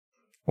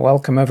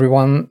Welcome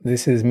everyone,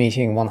 this is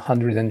meeting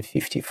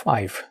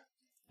 155,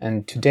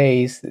 and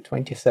today is the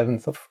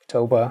 27th of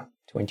October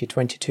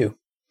 2022.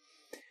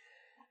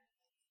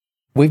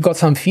 We've got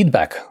some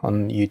feedback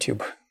on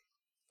YouTube.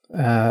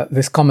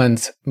 This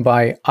comment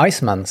by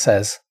Iceman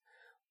says,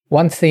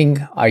 "One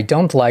thing I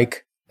don't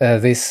like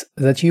is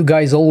that you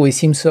guys always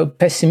seem so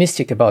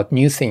pessimistic about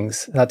new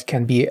things that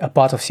can be a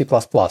part of C++.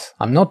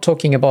 I'm not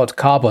talking about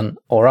Carbon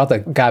or other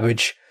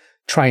garbage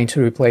trying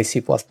to replace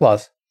C++.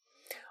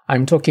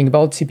 I'm talking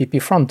about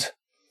CPP Front.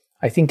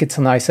 I think it's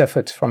a nice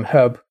effort from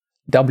Herb,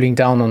 doubling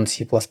down on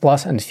C++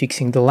 and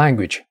fixing the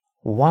language.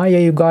 Why are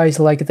you guys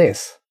like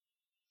this?"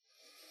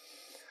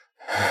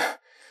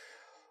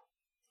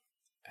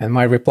 And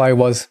my reply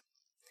was,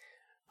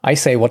 I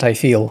say what I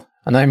feel,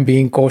 and I'm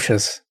being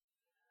cautious.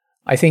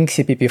 I think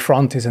CPP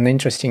Front is an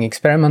interesting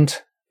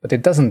experiment, but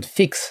it doesn't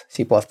fix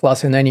C++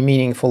 in any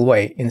meaningful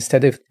way.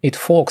 Instead, it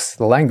forks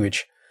the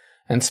language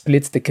and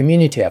splits the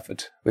community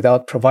effort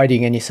without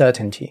providing any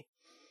certainty.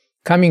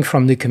 Coming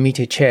from the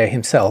committee chair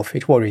himself,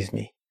 it worries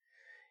me.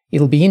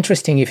 It'll be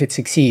interesting if it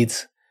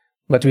succeeds,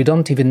 but we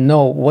don't even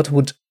know what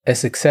would a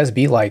success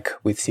be like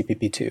with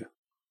CPP2.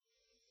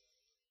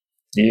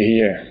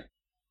 Yeah.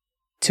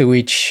 To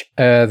which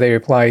they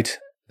replied,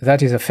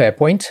 "That is a fair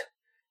point.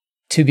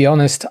 To be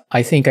honest,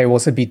 I think I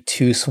was a bit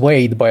too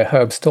swayed by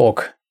Herb's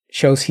talk.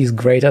 Shows he's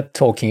great at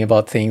talking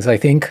about things, I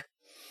think.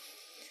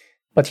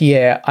 But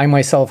yeah, I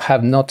myself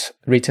have not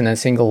written a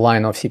single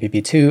line of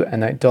CPP2,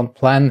 and I don't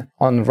plan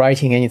on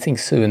writing anything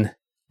soon.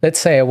 Let's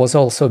say I was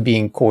also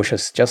being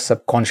cautious, just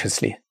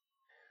subconsciously."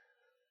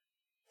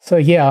 So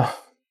yeah,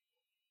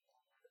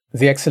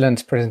 the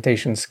excellent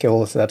presentation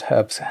skills that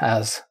Herbs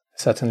has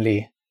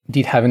certainly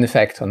did have an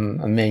effect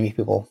on many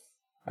people,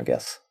 I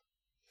guess.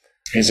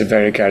 He's a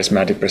very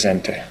charismatic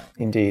presenter.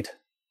 Indeed.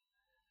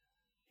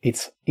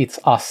 It's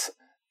us,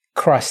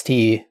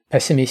 crusty,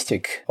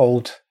 pessimistic,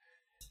 old...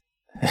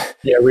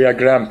 Yeah, we are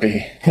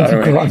grumpy.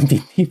 grumpy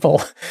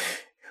people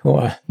who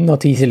are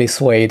not easily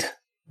swayed.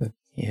 But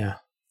yeah.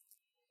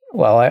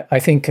 Well, I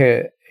think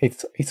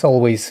it's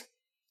always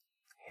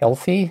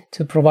healthy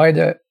to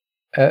provide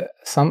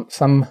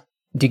some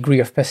degree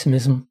of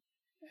pessimism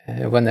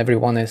when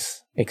everyone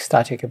is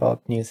ecstatic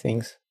about new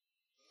things,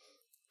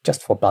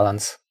 just for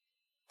balance.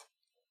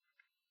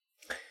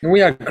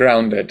 We are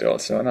grounded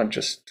also, not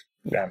just...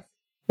 Yeah.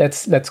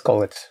 Let's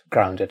call it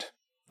grounded.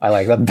 I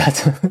like that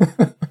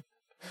better.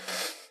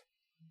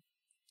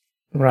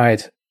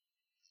 Right.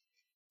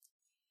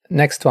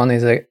 Next one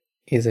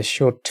is a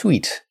short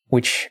tweet,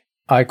 which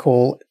I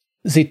call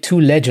The Two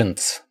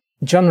Legends.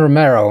 John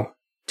Romero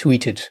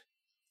tweeted,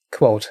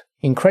 quote,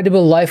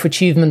 "Incredible life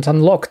achievement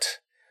unlocked.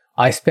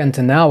 I spent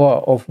an hour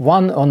of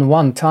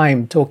one-on-one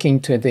time talking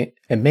to the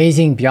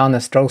amazing Bjarne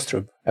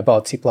Strostrup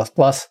about C++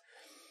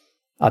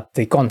 at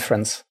the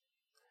conference."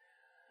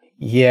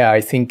 Yeah, I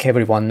think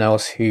everyone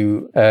knows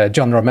who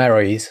John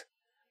Romero is.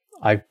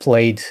 I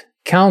played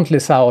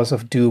countless hours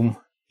of Doom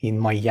in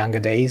my younger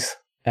days,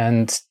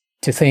 and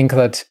to think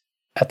that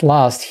at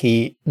last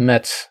he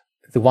met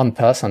the one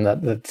person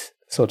that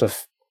sort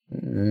of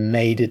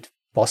made it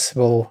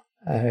possible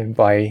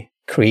by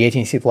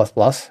creating C++,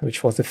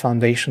 which was the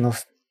foundation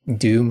of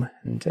Doom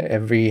and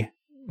every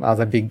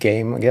other big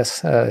game, I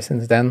guess,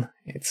 since then.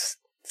 It's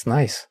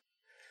nice.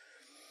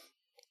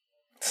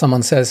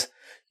 Someone says,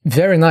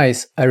 "Very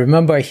nice. I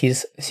remember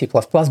his C++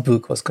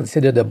 book was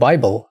considered a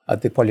Bible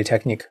at the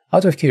Polytechnic.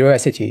 Out of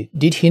curiosity,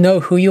 did he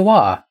know who you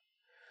are?"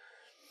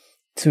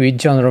 To which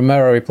John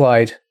Romero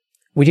replied,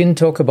 "We didn't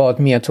talk about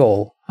me at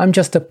all. I'm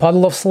just a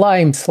puddle of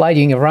slime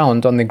sliding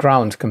around on the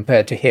ground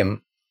compared to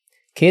him.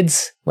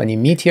 Kids, when you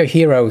meet your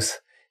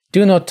heroes,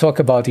 do not talk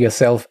about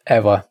yourself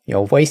ever.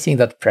 You're wasting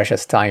that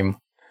precious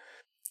time."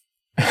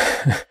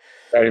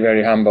 Very,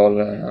 very humble,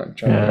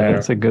 John Romero.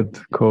 That's a good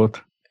quote.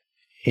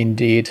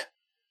 Indeed.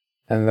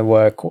 And there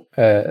were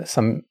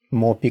some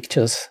more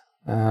pictures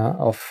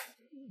of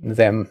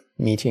them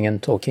meeting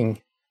and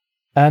talking.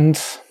 And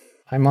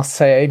I must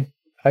say,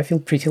 I feel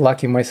pretty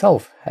lucky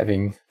myself,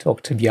 having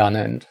talked to Bjarne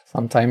and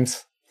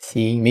sometimes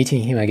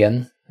meeting him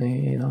again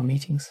in our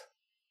meetings.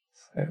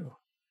 So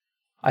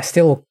I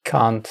still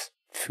can't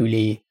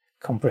fully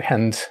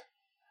comprehend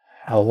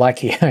how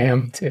lucky I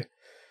am to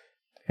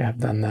have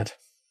done that.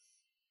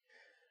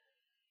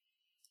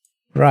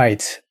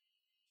 Right.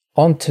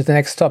 On to the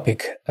next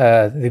topic,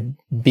 the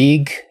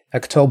big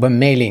October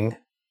mailing.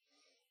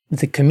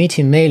 The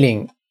committee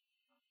mailing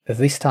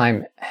this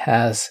time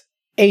has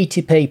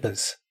 80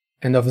 papers,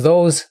 and of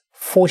those,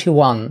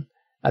 41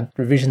 at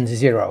revision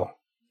 0.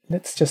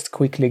 Let's just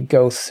quickly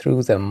go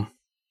through them.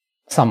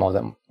 Some of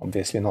them,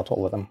 obviously not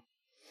all of them.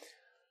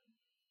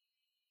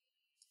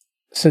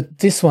 So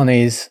this one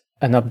is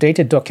an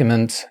updated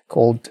document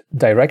called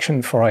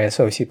Direction for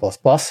ISO C++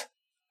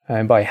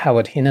 by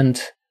Howard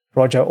Hinand,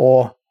 Roger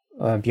Orr,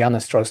 Bjarne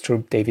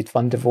Strostrup, David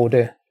van der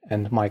Voorde,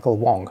 and Michael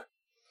Wong.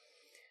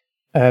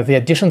 The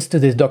additions to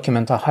this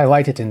document are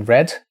highlighted in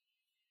red.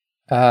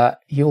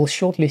 You'll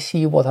shortly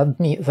see what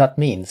that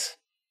means.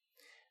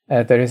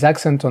 There is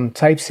accent on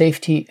type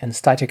safety and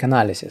static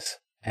analysis,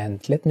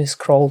 And let me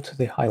scroll to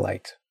the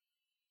highlight.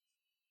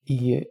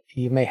 You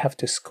may have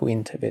to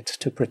squint a bit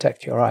to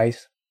protect your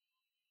eyes.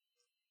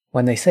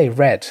 When they say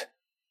red,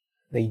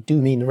 they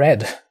do mean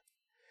red.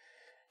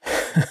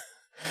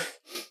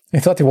 I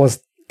thought it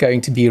was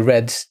going to be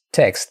red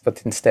text,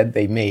 but instead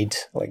they made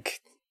like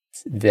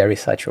very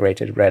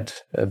saturated red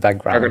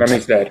background. I'm gonna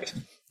miss that.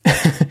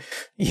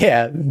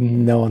 Yeah,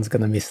 no one's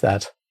gonna miss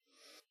that.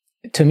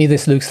 To me,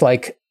 this looks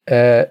like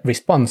a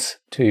response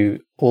to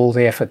all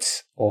the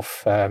efforts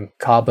of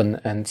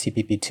Carbon and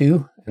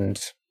CPP2 and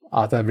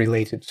other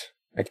related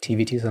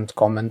activities and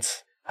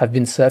comments have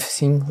been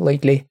surfacing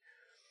lately.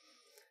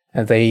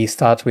 And they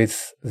start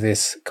with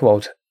this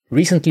quote: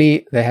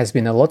 "Recently, there has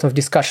been a lot of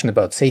discussion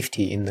about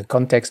safety in the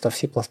context of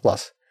C++.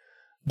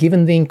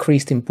 Given the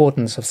increased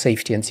importance of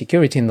safety and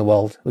security in the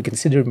world, we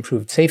consider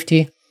improved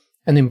safety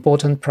an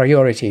important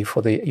priority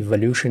for the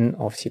evolution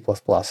of C++.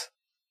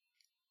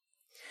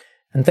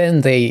 And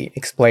then they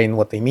explain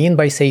what they mean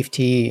by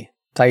safety,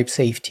 type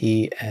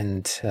safety,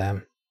 and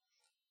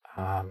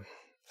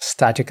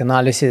static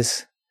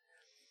analysis.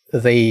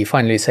 They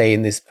finally say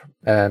in this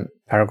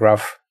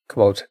paragraph,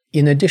 quote,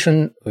 "In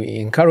addition, we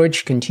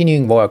encourage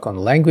continuing work on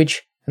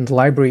language and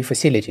library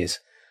facilities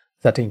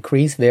that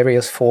increase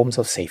various forms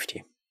of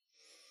safety.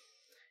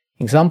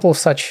 Examples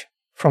such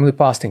from the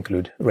past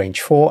include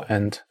range 4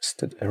 and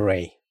std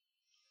array."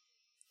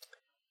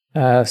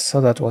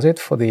 So that was it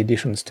for the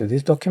additions to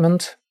this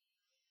document.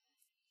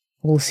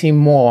 We'll see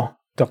more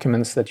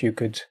documents that you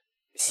could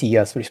see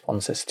as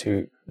responses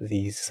to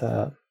these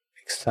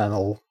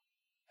external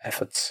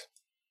efforts.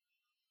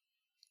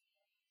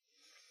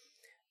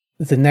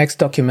 The next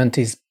document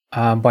is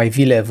by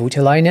Ville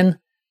Voutilainen.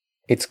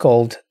 It's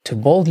called "To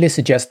Boldly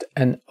Suggest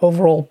an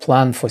Overall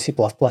Plan for C++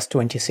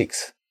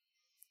 26.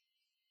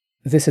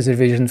 This is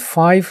revision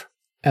 5,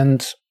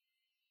 and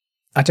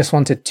I just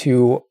wanted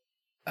to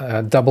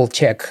double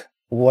check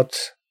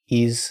what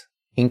is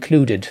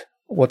included,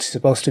 what's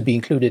supposed to be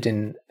included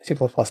in C++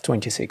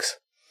 26.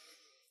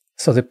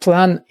 So the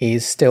plan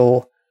is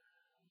still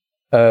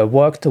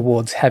work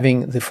towards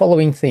having the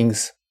following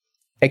things: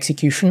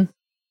 execution,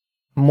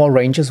 more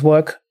ranges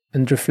work,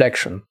 and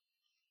reflection.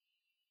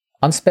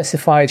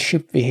 Unspecified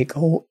ship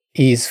vehicle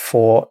is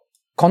for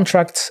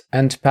contracts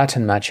and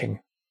pattern matching.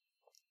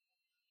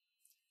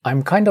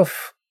 I'm kind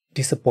of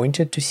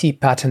disappointed to see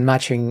pattern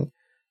matching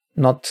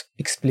not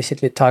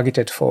explicitly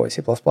targeted for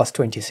C++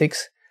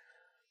 26,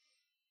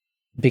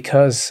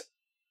 because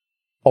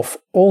of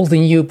all the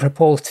new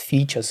proposed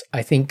features,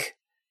 I think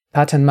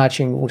pattern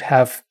matching would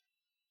have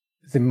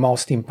the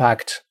most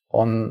impact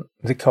on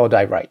the code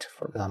I write,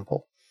 for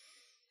example.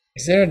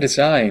 Is there a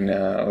design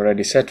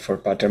already set for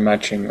pattern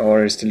matching,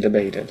 or is still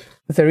debated?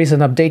 There is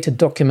an updated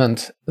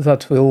document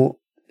that we'll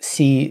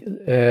see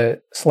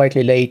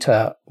slightly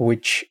later,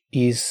 which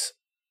is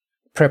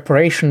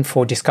preparation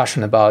for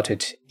discussion about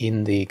it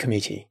in the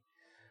committee.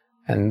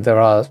 And there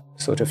are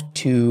sort of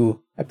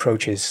two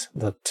approaches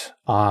that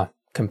are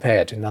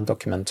compared in that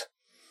document.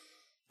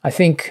 I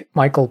think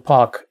Michael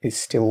Park is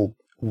still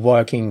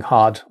working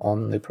hard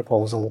on the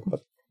proposal,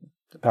 but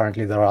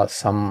apparently there are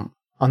some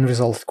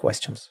unresolved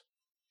questions.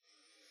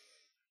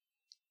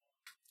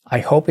 I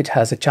hope it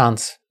has a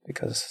chance,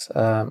 because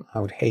I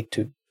would hate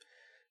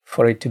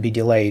for it to be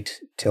delayed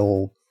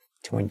till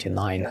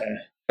 29.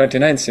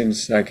 29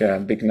 seems like a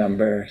big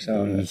number.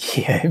 So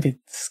yeah, a bit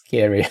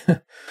scary.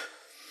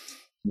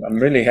 I'm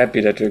really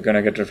happy that we're going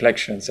to get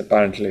reflections.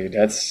 Apparently,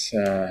 that's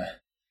a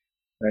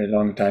very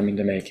long time in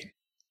the making.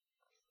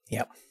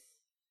 Yeah.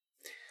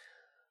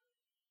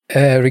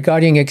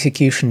 Regarding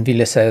execution,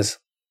 Ville says,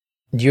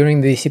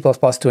 "During the C++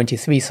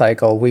 23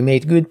 cycle, we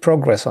made good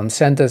progress on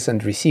senders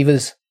and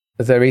receivers.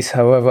 There is,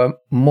 however,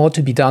 more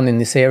to be done in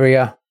this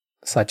area,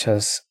 such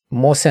as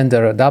more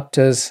sender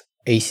adapters,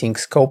 async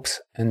scopes,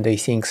 and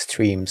async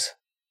streams."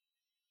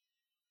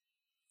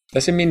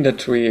 Does it mean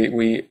that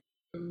we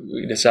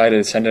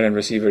decided sender and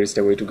receiver is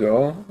the way to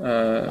go?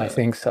 I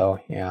think so,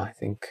 yeah. I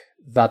think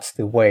that's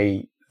the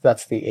way,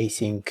 that's the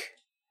async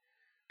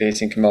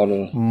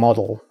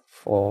model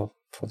for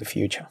the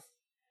future.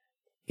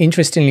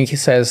 Interestingly, he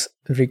says,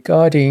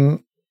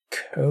 regarding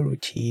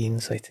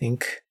coroutines, I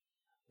think,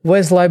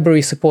 where's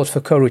library support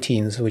for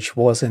coroutines, which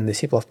was in the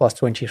C++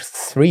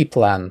 23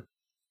 plan?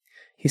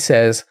 He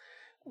says,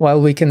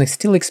 while we can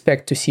still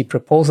expect to see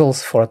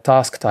proposals for a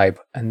task type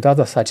and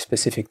other such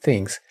specific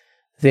things,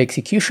 the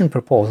execution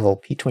proposal,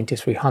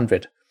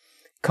 P2300,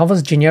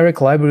 covers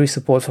generic library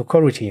support for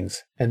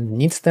coroutines and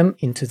knits them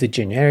into the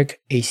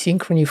generic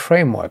asynchrony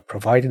framework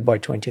provided by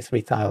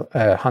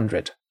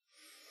 2300.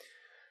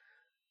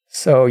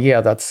 So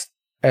yeah, that's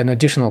an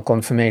additional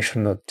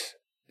confirmation that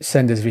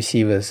senders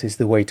receivers is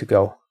the way to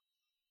go.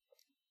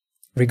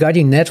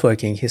 Regarding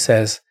networking, he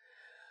says,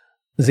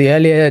 the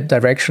earlier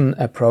direction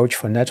approach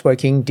for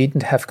networking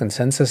didn't have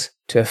consensus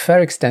to a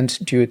fair extent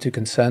due to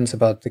concerns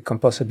about the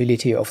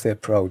composability of the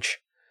approach.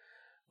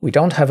 We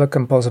don't have a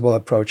composable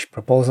approach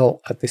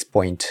proposal at this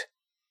point.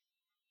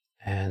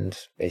 And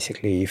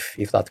basically,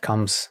 if that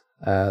comes,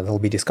 there'll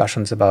be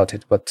discussions about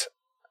it. But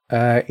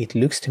it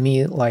looks to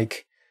me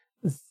like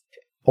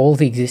all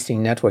the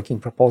existing networking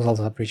proposals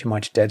are pretty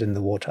much dead in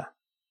the water.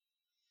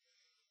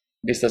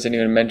 This doesn't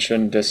even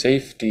mention the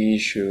safety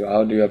issue.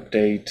 How do you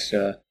update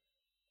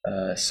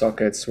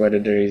sockets, whether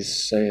there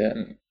is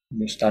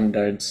new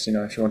standards,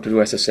 if you want to do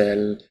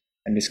SSL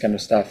and this kind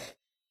of stuff,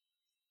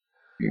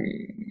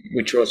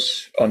 which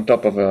was on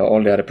top of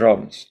all the other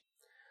problems.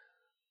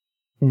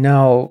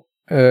 No,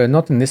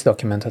 not in this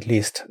document at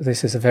least.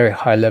 This is a very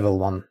high level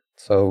one.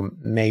 So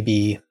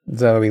maybe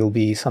there will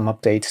be some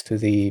updates to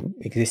the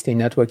existing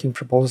networking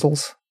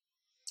proposals.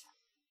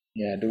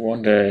 Yeah, I do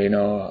wonder,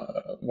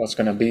 what's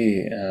going to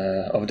be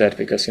of that,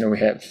 because, we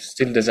have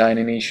still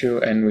designing issue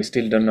and we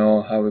still don't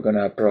know how we're going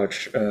to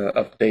approach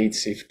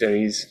updates, if there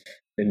is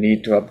the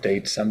need to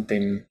update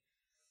something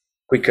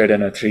quicker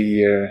than a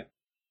 3-year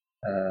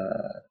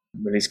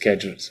release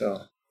schedule.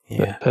 So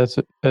yeah, that's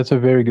a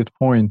very good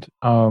point.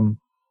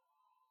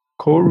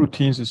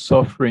 Coroutines is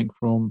suffering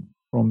from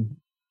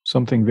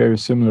something very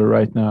similar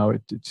right now.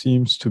 It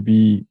seems to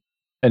be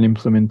an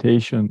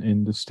implementation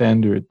in the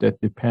standard that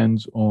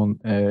depends on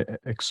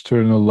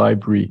external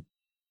library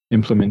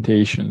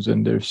implementations,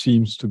 and there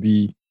seems to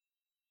be,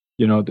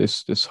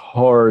 this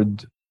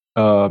hard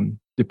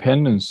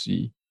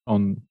dependency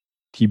on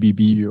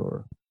TBB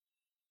or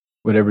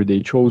whatever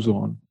they chose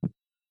on,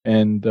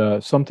 and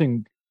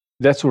something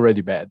that's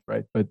already bad,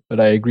 right? But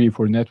I agree,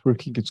 for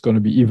networking, it's going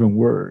to be even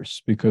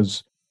worse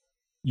because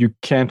you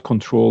can't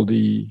control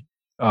the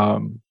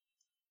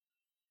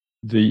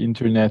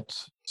internet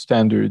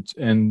standards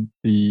and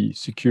the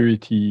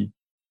security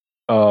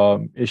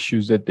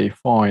issues that they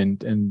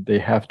find, and they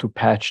have to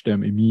patch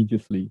them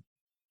immediately.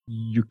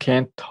 You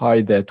can't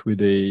tie that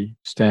with a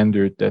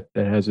standard that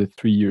has a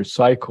 3-year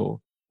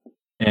cycle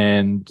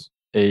and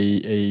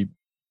a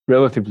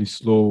relatively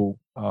slow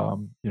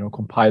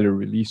compiler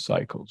release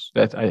cycles.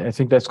 That I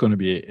think that's going to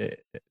be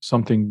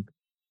something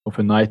of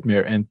a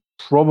nightmare, and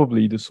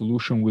probably the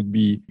solution would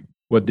be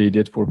what they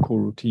did for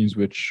coroutines,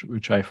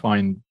 which I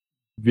find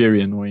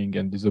very annoying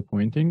and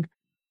disappointing,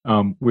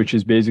 which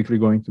is basically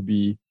going to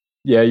be,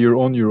 you're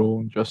on your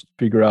own, just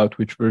figure out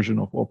which version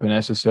of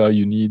OpenSSL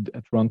you need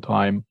at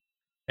runtime,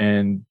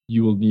 and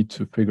you will need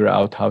to figure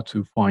out how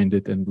to find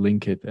it and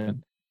link it.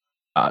 And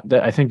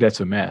I think that's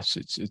a mess.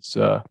 It's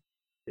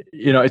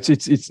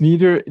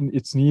neither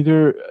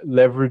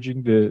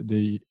leveraging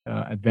the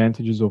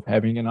advantages of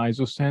having an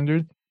ISO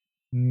standard,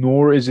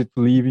 nor is it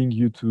leaving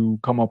you to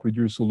come up with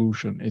your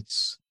solution.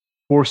 It's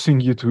forcing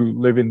you to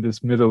live in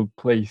this middle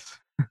place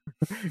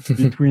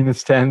between a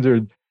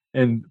standard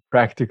and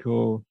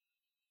practical,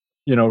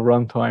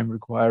 runtime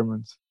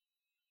requirements.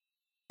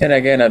 And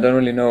again, I don't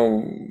really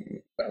know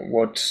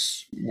what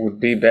would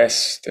be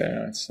best.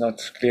 It's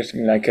not clear to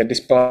me. Like at this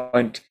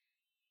point,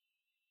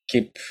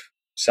 keep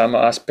some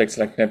aspects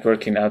like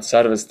networking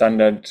outside of the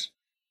standard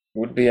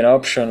would be an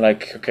option.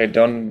 Like, okay,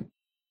 don't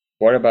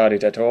worry about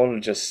it at all.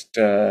 Just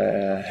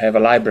have a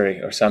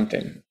library or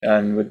something,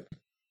 and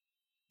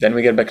then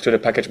we get back to the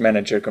package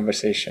manager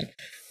conversation.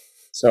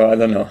 So I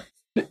don't know.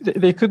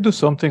 They could do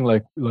something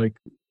like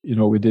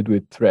we did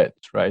with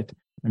threads, right?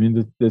 I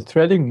mean, the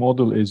threading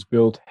model is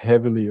built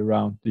heavily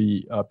around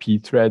the P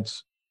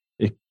threads.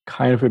 It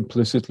kind of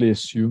implicitly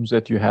assumes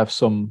that you have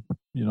some,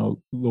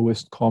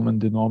 lowest common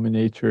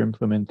denominator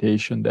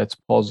implementation that's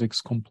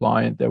POSIX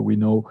compliant, that we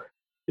know,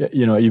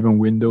 even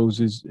Windows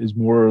is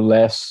more or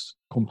less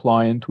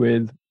compliant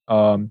with.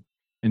 And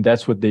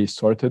that's what they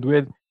started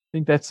with. I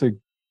think that's a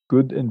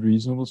good and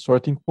reasonable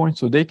starting point.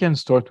 So they can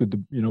start with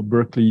the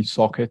Berkeley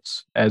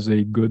sockets as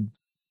a good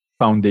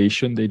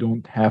foundation. They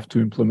don't have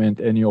to implement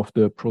any of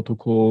the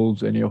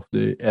protocols, any of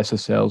the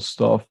SSL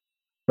stuff,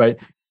 right?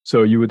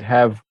 So you would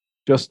have,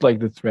 just like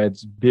the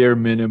threads, bare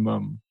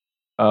minimum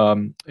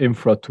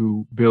infra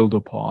to build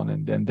upon,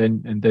 and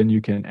then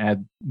you can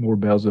add more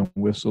bells and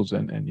whistles,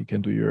 and you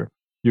can do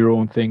your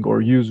own thing,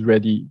 or use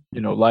ready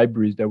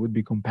libraries that would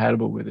be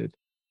compatible with it.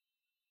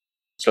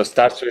 So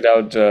starts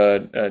without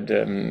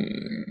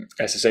the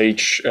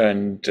SSH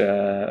and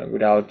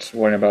without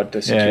worrying about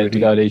the security.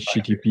 Yeah, without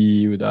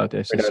HTTP, without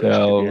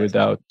SSL,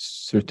 without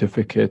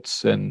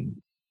certificates and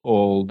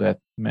all that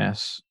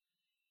mess.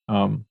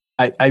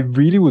 I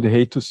really would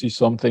hate to see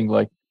something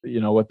like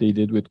what they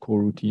did with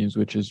coroutines,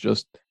 which is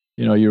just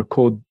your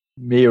code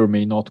may or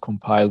may not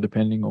compile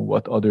depending on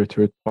what other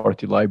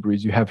third-party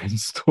libraries you have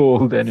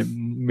installed, and it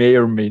may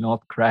or may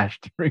not crash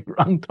during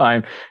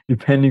runtime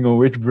depending on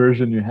which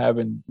version you have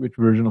and which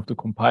version of the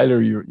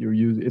compiler you're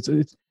using.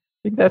 I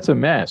think that's a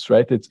mess,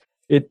 right?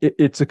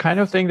 It's a kind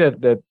of thing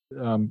that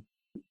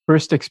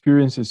first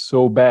experience is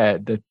so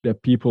bad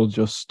that people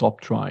just stop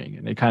trying,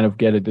 and they kind of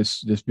get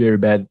this very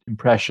bad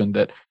impression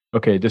that,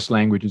 okay, this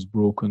language is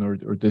broken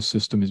or this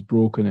system is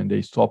broken, and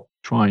they stop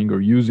trying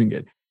or using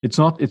it. It's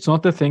not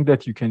the thing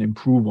that you can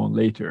improve on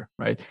later,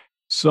 right?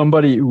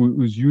 Somebody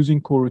who's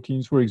using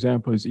coroutines, for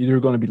example, is either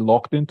going to be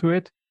locked into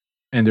it,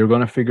 and they're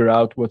going to figure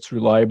out what's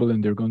reliable,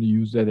 and they're going to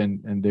use that,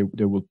 and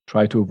they will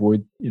try to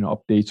avoid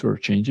updates or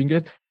changing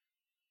it,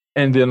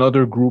 and the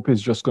another group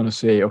is just going to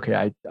say,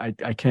 okay,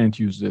 I can't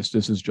use this.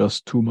 This is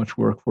just too much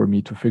work for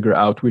me to figure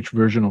out which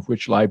version of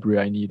which library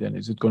I need, and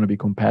is it going to be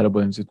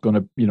compatible, and is it going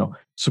to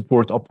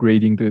support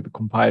upgrading the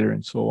compiler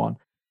and so on.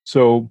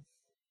 So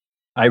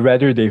I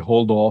rather they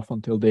hold off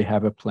until they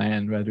have a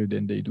plan rather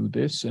than they do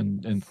this.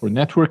 And for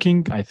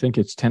networking, I think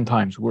it's 10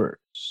 times worse.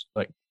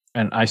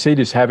 And I say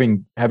this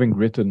having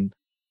written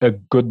a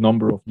good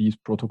number of these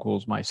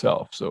protocols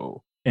myself.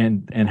 So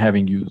and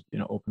having used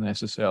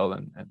OpenSSL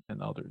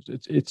and others,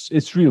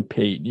 it's real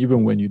pain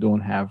even when you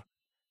don't have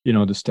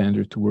the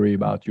standard to worry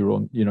about your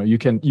own. You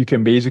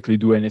can basically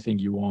do anything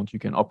you want. You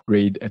can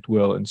upgrade at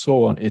will and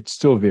so on. It's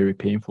still very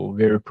painful,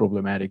 very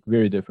problematic,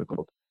 very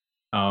difficult.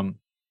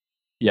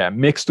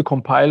 Mix the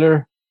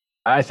compiler.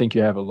 I think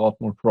you have a lot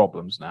more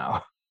problems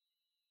now.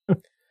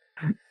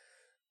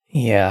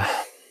 Yeah,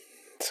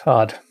 it's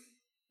hard.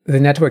 The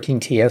networking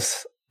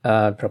TS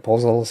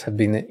proposals have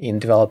been in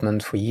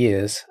development for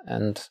years,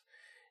 and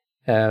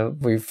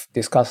we've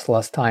discussed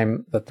last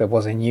time that there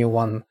was a new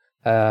one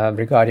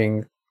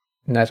regarding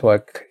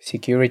network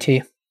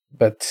security,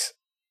 but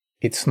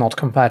it's not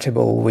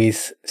compatible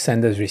with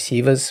senders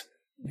receivers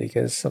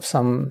because of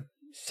some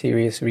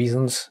serious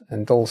reasons,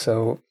 and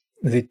also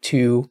the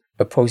two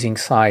opposing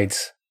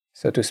sides,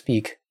 so to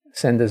speak,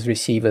 senders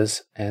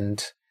receivers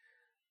and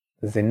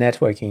the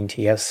networking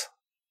TS,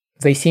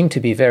 they seem to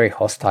be very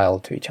hostile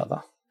to each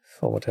other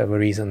for whatever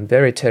reason,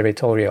 very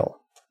territorial,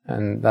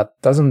 and that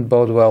doesn't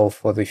bode well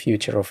for the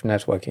future of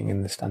networking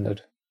in the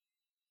standard.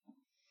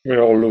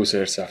 We're all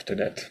losers after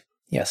that.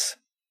 Yes.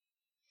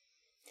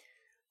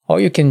 Or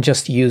you can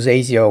just use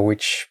ASIO,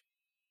 which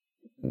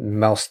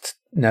most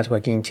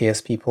networking TS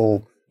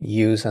people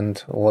use and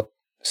what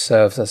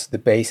serves as the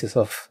basis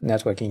of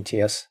networking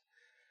TS.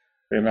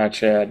 Pretty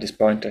much at this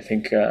point, I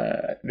think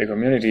the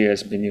community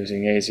has been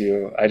using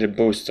ASIO, either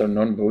boost or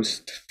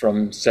non-boost,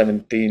 from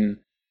 17,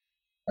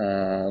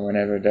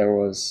 whenever there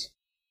was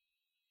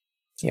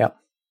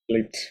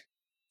split.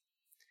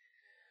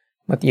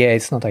 But yeah,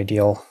 it's not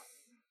ideal.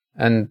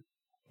 And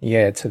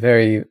yeah, it's a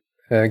very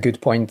good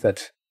point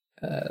that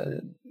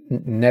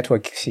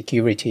network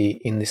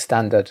security in the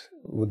standard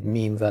would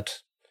mean that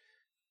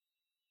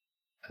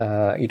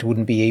it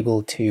wouldn't be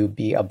able to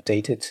be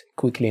updated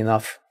quickly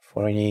enough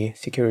for any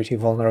security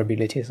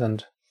vulnerabilities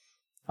and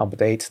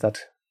updates that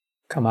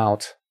come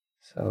out.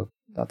 So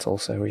that's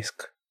also a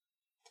risk.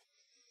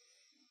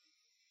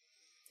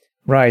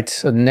 Right,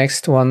 so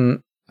next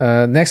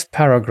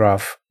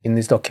paragraph in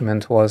this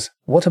document was,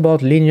 what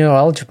about linear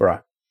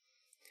algebra?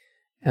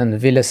 And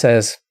Ville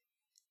says,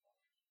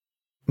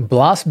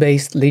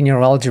 BLAS-based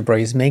linear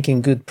algebra is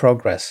making good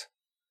progress.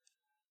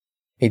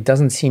 It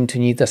doesn't seem to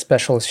need a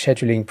special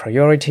scheduling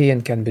priority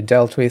and can be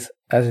dealt with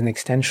as an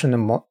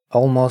extension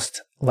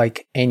almost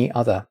like any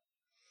other.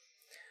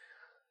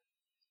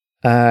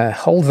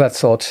 Hold that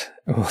thought.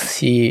 We'll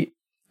see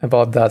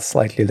about that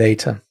slightly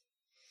later.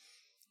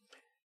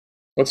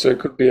 Also, it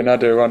could be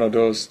another one of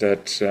those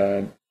that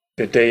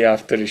the day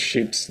after it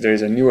ships, there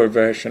is a newer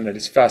version that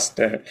is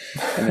faster,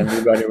 and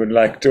everybody would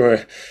like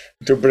to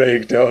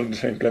break the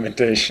old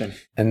implementation.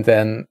 And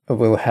then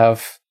we'll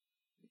have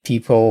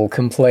people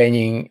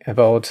complaining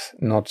about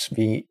not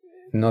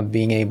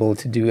being able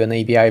to do an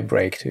ABI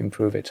break to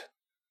improve it.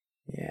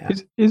 Yeah.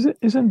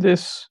 Isn't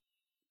this,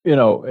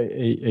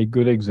 a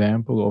good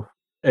example of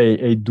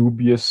a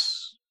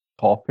dubious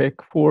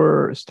topic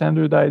for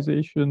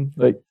standardization?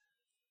 Like,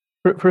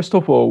 first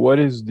of all, what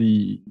is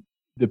the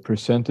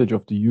percentage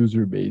of the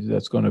user base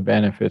that's going to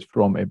benefit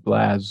from a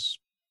BLAS,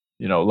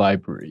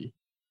 library?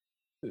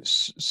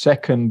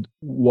 Second,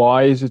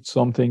 why is it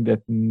something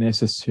that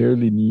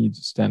necessarily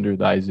needs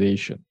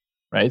standardization,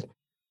 right?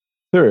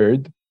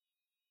 Third,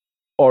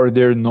 are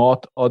there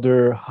not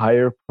other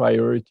higher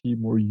priority,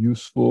 more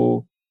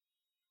useful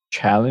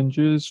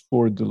challenges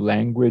for the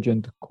language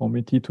and the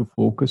committee to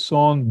focus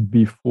on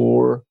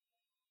before,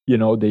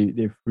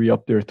 they free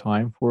up their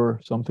time for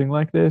something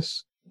like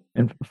this?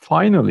 And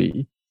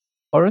finally,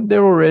 aren't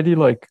there already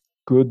like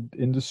good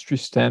industry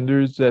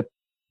standards that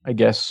I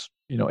guess,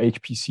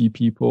 HPC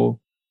people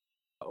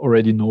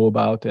already know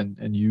about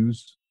and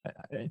use?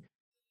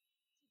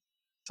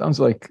 Sounds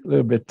like a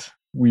little bit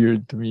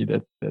weird to me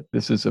that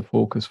this is a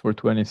focus for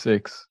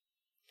 26.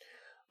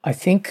 I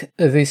think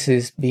this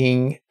is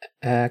being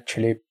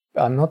actually,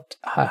 I'm not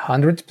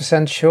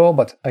 100% sure,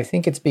 but I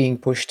think it's being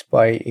pushed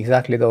by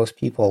exactly those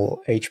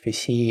people,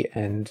 HPC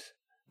and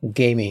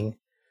gaming.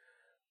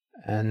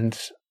 And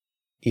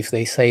if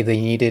they say they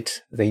need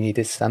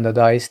it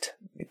standardized,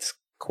 it's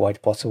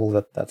quite possible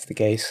that that's the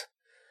case.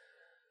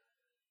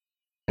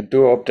 I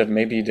do hope that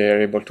maybe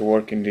they're able to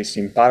work in this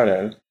in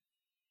parallel,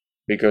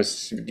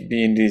 because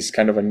being this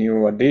kind of a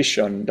new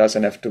addition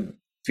doesn't have to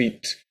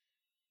fit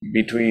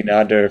between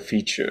other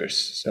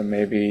features. So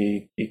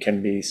maybe it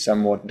can be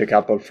somewhat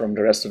decoupled from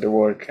the rest of the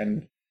work,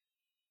 and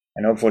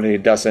hopefully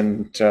it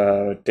doesn't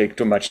take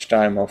too much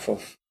time off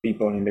of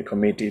people in the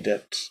committee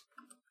that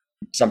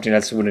something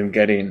else wouldn't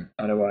get in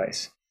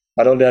otherwise.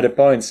 But all the other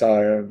points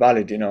are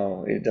valid.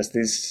 Does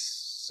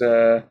this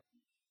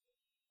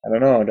I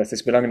don't know. Does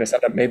this belong in the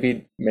startup?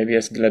 Maybe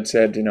as Gleb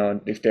said,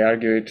 if they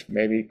argue it,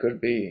 maybe it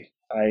could be.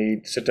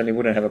 I certainly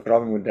wouldn't have a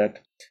problem with that.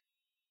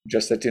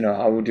 Just that,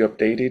 how would you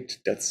update it?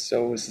 That's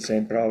always the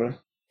same problem.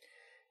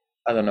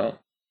 I don't know.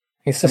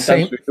 It's the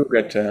Sometimes same. we do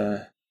get.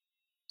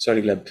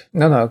 Sorry, Gleb.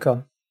 No, go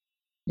on.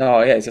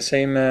 No, yeah, it's the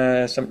same.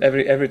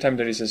 Every time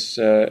there is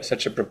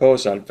such a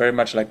proposal, very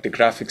much like the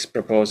graphics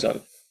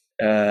proposal.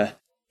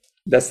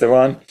 That's the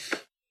one.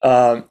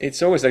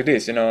 It's always like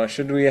this,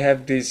 should we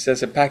have this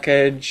as a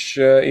package?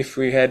 If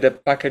we had a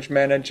package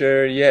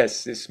manager,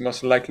 yes, this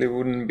most likely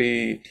wouldn't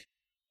be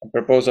a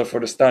proposal for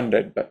the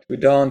standard, but we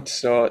don't,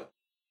 so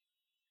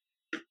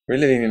we're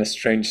living in a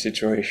strange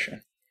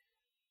situation.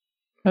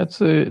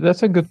 That's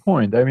a good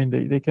point. I mean,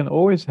 they can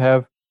always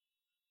have,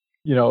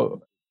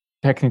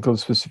 technical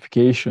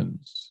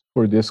specifications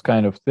for this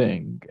kind of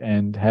thing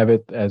and have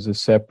it as a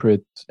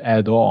separate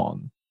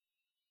add-on.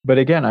 But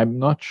again, I'm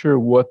not sure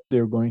what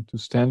they're going to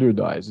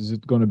standardize. Is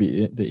it going to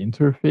be the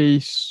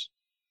interface?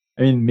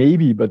 I mean,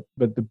 maybe, but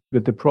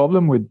the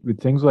problem with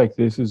things like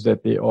this is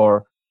that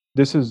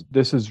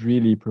this is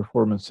really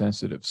performance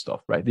sensitive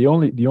stuff, right? The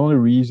only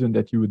reason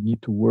that you would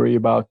need to worry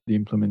about the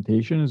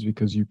implementation is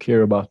because you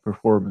care about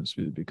performance,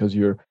 because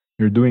you're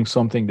doing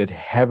something that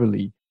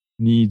heavily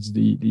needs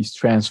these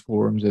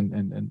transforms and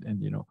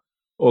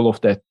all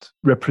of that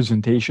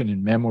representation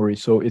in memory.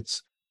 So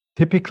it's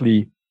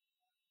typically,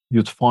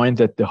 you'd find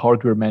that the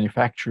hardware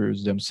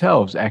manufacturers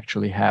themselves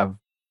actually have,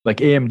 like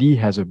AMD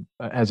has a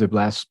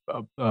BLAS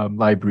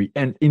library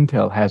and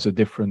Intel has a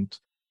different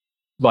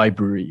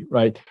library,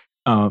 right?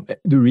 The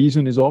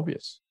reason is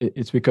obvious.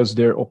 It's because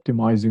they're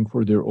optimizing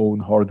for their own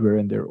hardware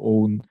and their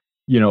own,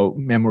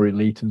 memory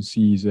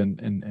latencies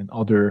and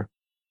other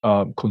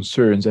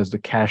concerns as the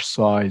cache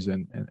size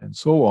and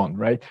so on,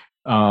 right?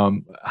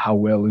 How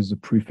well is the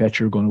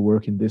prefetcher going to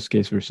work in this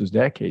case versus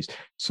that case?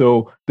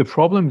 So the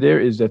problem there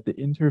is that the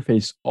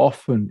interface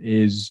often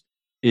is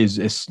a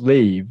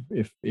slave,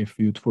 if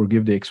you'd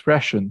forgive the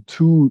expression,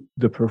 to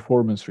the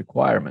performance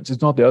requirements.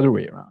 It's not the other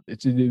way around.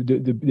 It's the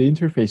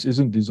interface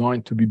isn't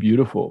designed to be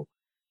beautiful.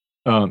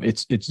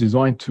 It's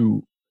designed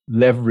to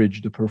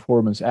leverage the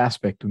performance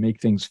aspect to make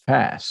things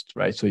fast,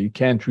 right? So you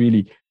can't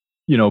really,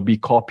 be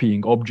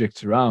copying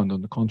objects around.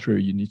 On the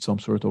contrary, you need some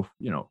sort of,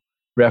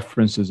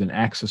 references and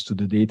access to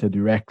the data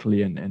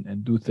directly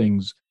and do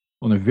things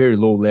on a very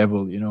low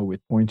level,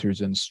 with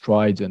pointers and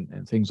strides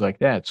and things like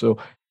that. So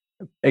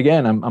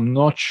again, I'm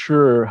not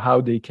sure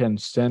how they can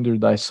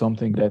standardize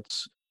something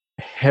that's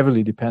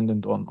heavily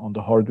dependent on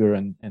the hardware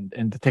and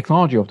the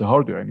technology of the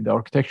hardware. I mean, the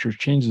architecture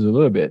changes a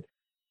little bit.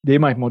 They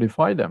might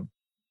modify them.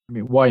 I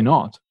mean, why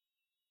not?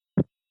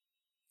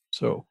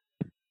 So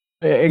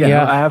again,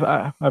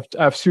 Yeah. I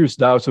have serious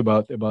doubts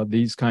about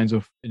these kinds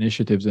of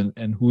initiatives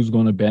and who's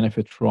going to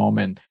benefit from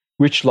and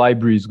which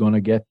library is going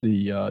to get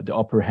the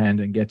upper hand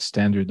and get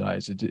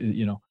standardized.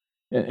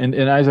 And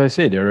as I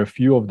say, there are a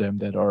few of them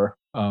that are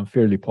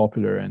fairly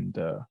popular, and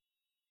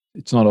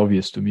it's not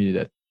obvious to me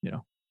that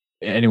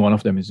any one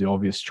of them is the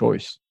obvious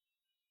choice.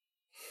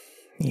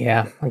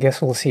 Yeah, I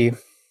guess we'll see.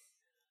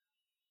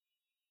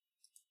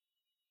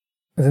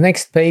 The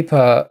next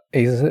paper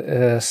is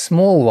a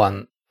small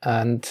one,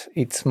 and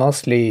it's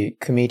mostly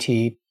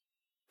committee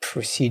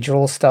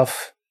procedural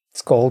stuff.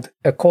 It's called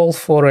A Call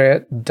for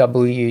a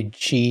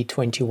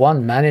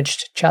WG21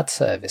 Managed Chat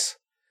Service.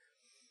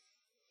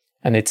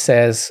 And it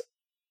says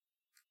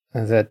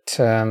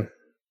that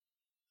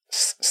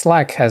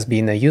Slack has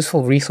been a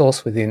useful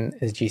resource within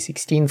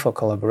SG16 for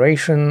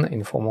collaboration,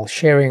 informal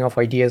sharing of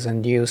ideas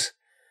and news,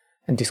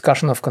 and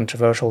discussion of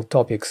controversial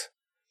topics.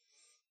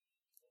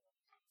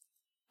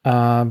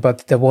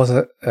 But there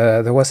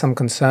were some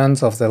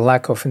concerns of the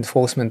lack of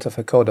enforcement of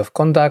a code of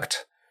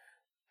conduct,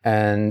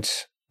 and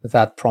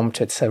that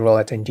prompted several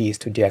attendees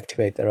to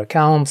deactivate their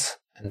accounts.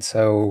 And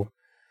so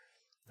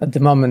at the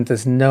moment,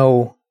 there's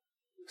no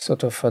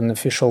sort of an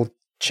official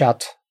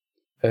chat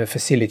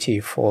facility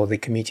for the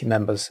committee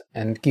members.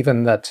 And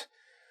given that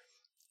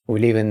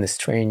we live in the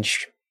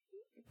strange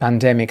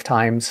pandemic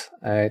times,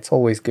 it's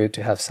always good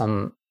to have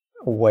some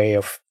way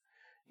of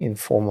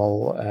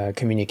informal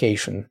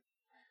communication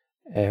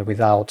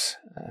without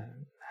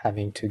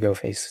having to go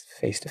face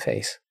to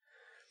face.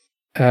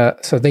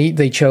 So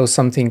they chose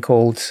something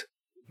called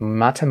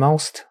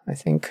Mattermost, I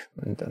think,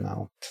 and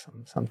now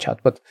some chat.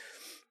 But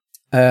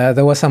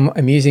there were some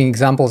amusing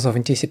examples of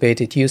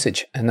anticipated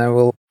usage, and I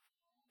will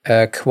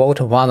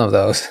quote one of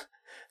those.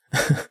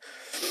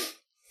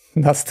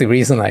 That's the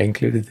reason I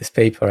included this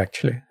paper,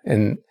 actually.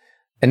 An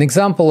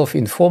example of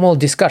informal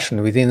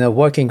discussion within a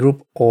working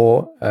group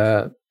or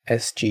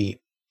SG.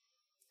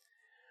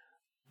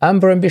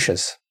 Amber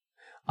Ambitious.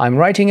 I'm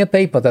writing a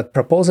paper that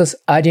proposes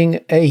adding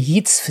a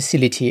YITS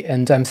facility,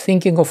 and I'm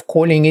thinking of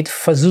calling it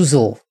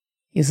Fazoozle.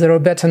 Is there a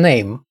better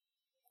name?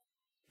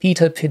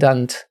 Peter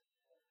Pedant.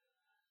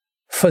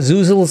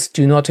 Fazoozles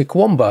do not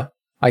equomber.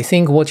 I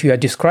think what you are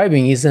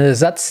describing is a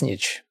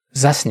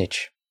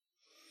Zasnich.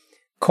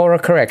 Cora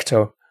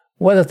Correcto.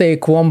 Whether the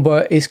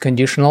equomber is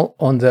conditional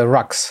on the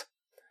rux.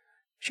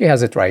 She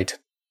has it right.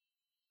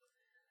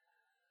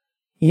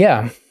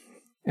 Yeah.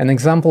 An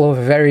example of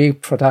a very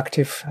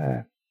productive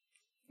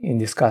in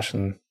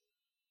discussion.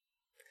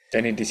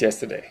 I need this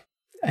yesterday.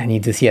 I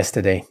need this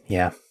yesterday,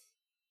 yeah.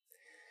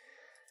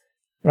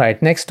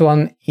 Right, next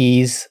one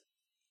is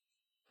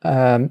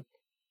Vector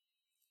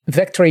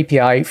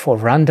API for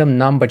random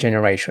number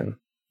generation.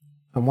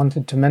 I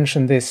wanted to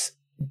mention this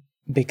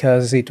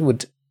because it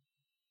would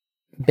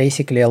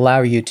basically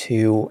allow you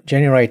to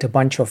generate a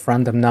bunch of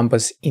random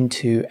numbers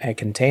into a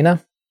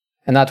container,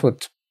 and that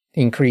would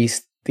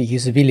increase the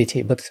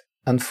usability. But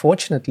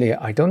unfortunately,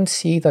 I don't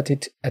see that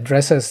it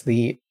addresses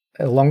the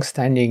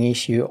long-standing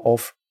issue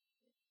of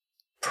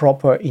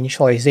proper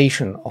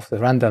initialization of the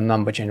random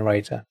number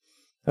generator.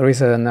 There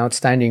is an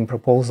outstanding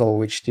proposal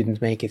which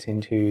didn't make it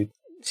into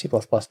C++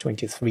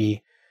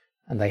 23,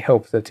 and I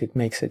hope that it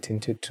makes it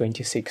into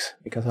 26,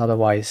 because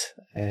otherwise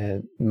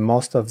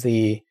most of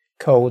the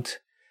code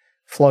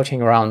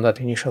floating around that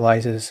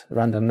initializes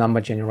random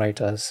number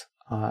generators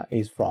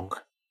is wrong.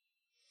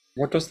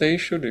 What was the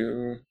issue? Do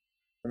you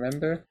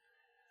remember?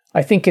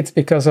 I think it's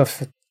because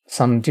of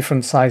some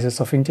different sizes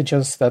of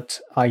integers that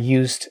are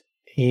used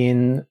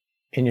when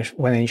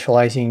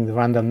initializing the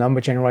random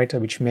number generator,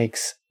 which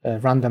makes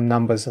random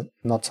numbers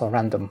not so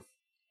random.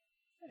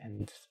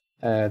 And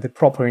the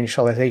proper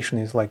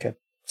initialization is like a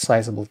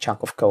sizable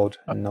chunk of code,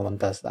 and no one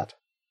does that.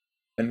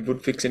 And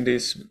would fixing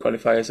this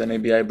qualify as an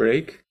ABI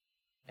break?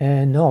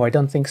 No, I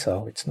don't think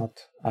so. It's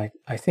not.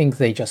 I think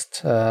they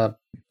just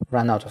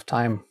ran out of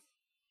time.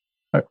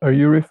 Are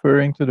you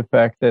referring to the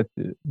fact that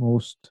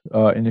most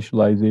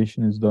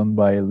initialization is done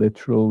by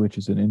literal, which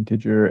is an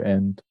integer,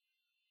 and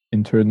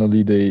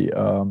internally the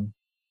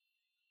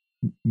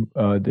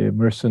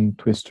Mersenne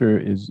twister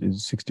is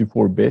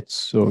 64 bits,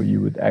 so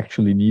you would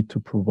actually need to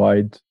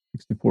provide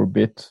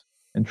 64-bit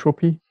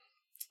entropy?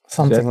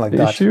 Something like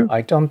that. Issue?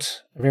 I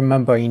don't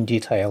remember in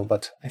detail,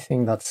 but I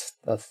think that's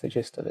the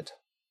gist of it.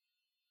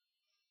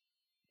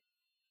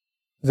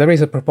 There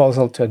is a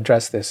proposal to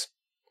address this,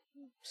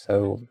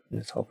 so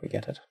let's hope we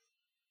get it.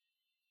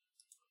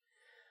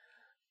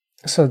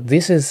 So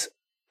this is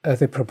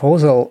the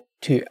proposal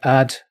to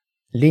add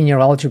linear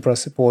algebra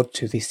support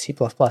to the C++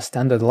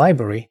 standard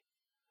library,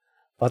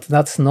 but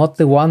that's not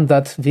the one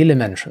that Ville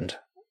mentioned,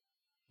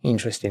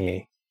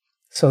 interestingly.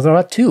 So there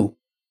are two,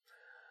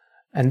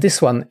 and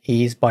this one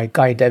is by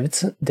Guy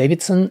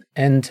Davidson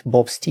and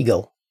Bob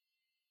Stiegel.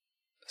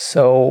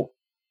 So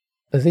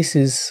this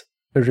is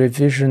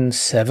revision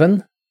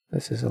 7.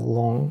 This is a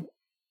long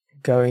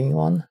going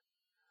on.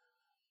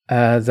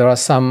 There are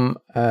some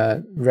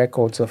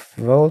records of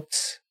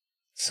votes,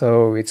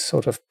 so it's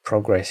sort of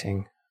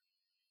progressing.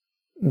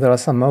 There are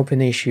some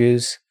open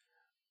issues.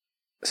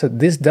 So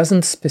this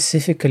doesn't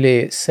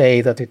specifically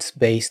say that it's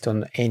based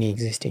on any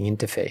existing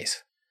interface.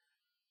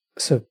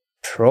 So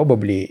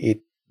probably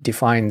it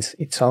defines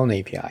its own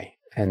API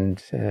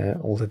and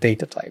all the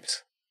data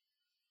types.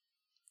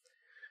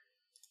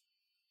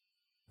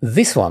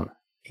 This one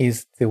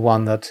is the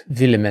one that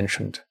Ville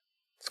mentioned.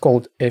 It's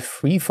called a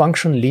free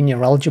function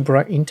linear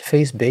algebra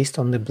interface based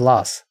on the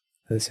BLAS.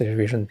 This is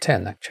revision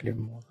 10, actually,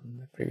 more than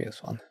the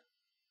previous one.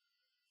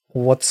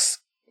 What's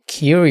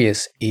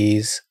curious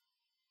is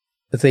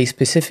they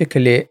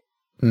specifically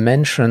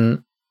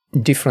mention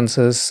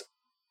differences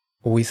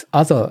with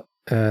other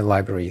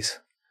libraries.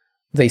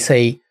 They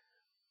say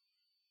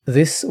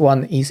this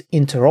one is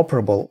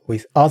interoperable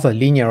with other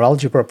linear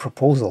algebra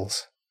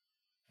proposals.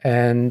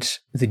 And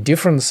the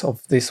difference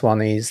of this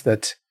one is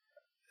that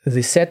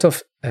the set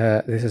of,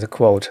 this is a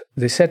quote,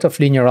 the set of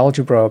linear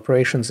algebra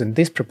operations in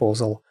this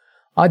proposal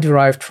are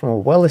derived from a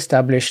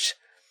well-established,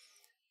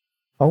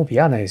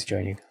 Bjarne is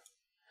joining,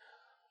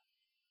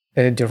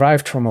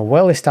 derived from a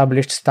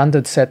well-established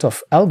standard set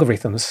of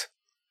algorithms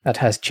that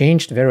has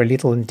changed very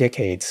little in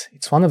decades.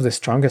 It's one of the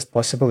strongest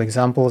possible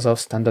examples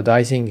of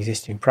standardizing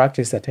existing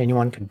practice that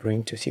anyone can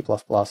bring to C++.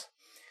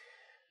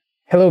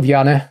 Hello,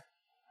 Bjarne.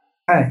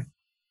 Hi.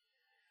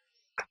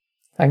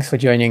 Thanks for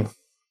joining.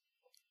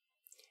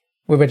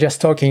 We were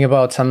just talking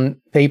about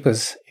some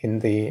papers in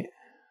the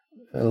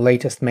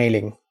latest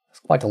mailing. It's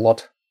quite a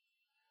lot.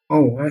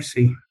 Oh, I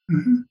see.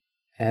 Mm-hmm.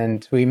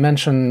 And we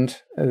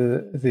mentioned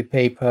the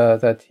paper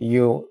that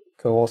you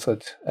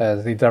co-authored,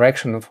 the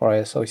direction for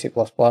ISO C++,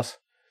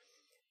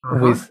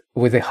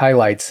 with the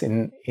highlights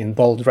in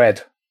bold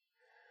red.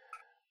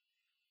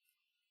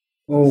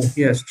 Oh,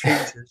 yes,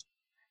 changes.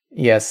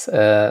 Yes.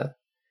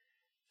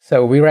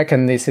 So we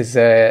reckon this is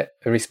a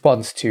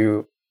response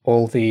to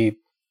all the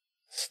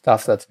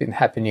stuff that's been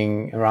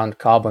happening around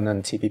Carbon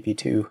and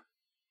CPP2.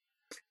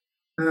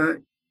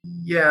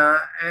 Yeah,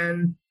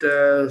 and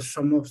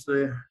some of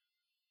the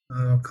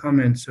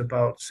comments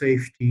about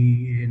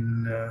safety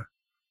in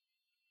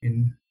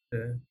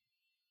the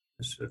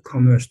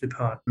Commerce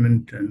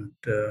Department and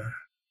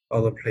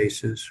other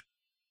places.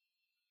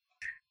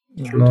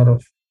 There's a lot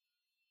of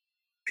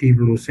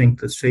people who think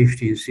that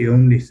safety is the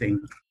only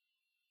thing,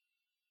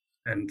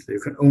 and they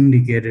can only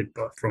get it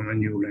but from a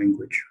new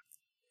language.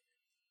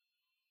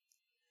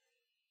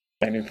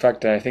 And in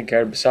fact, I think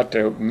Herb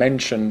Sutter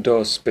mentioned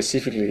those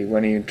specifically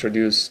when he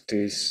introduced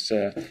this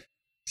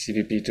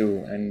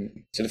CPP2.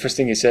 And so the first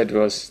thing he said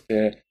was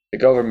the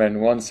government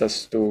wants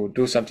us to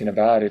do something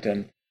about it,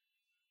 and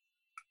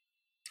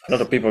a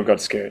lot of people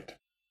got scared.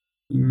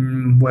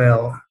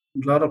 Well,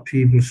 a lot of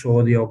people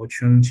saw the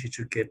opportunity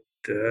to get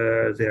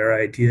their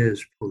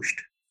ideas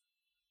pushed.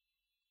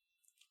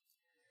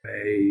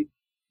 I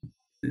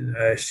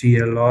see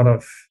a lot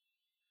of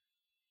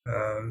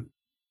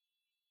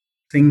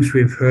things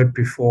we've heard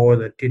before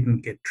that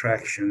didn't get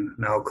traction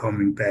now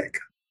coming back.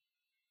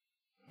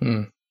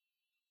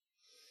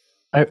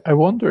 I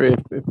wonder if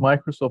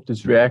Microsoft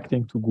is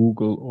reacting to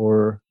Google,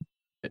 or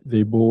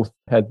they both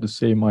had the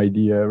same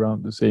idea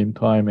around the same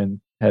time and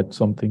had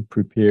something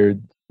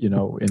prepared,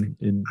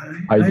 in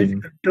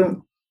hiding. I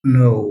don't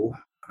know.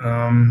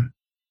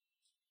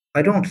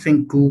 I don't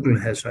think Google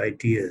has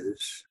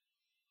ideas.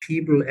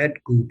 People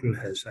at Google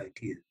has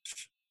ideas.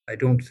 I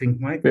don't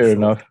think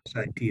Microsoft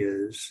has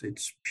ideas.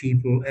 It's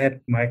people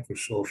at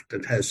Microsoft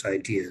that has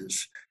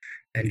ideas.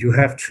 And you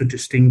have to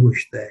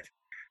distinguish that.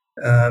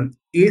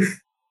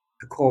 If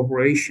a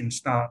corporation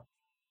starts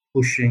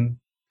pushing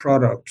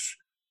products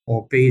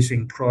or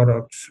basing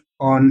products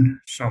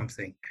on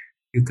something,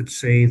 you could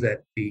say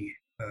that the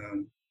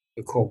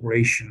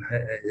corporation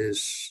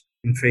is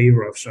in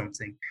favor of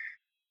something.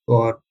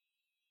 But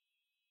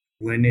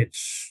when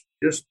it's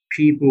just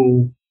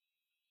people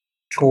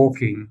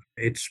talking,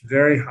 it's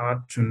very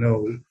hard to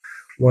know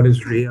what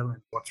is real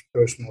and what's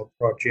personal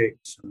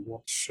projects and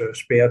what's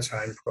spare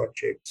time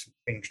projects and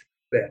things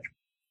like that.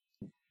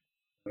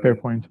 Fair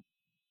point.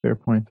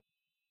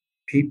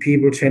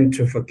 People tend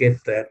to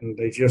forget that, and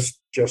they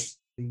just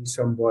see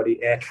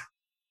somebody at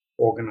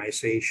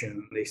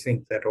organization. They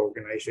think that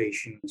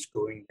organization is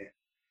going there.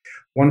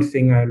 One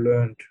thing I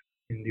learned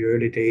in the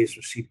early days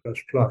of C++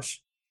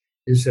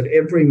 is that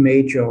every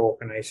major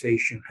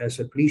organization has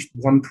at least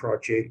one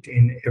project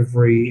in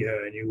every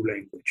new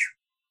language.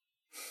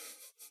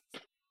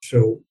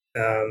 So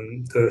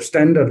the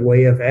standard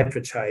way of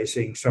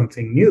advertising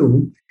something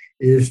new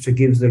is to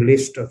give the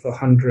list of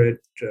 100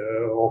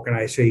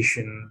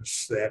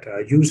 organizations that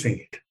are using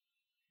it.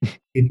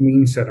 It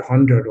means that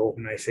 100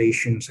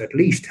 organizations at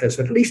least has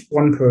at least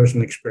one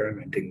person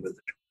experimenting with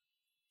it.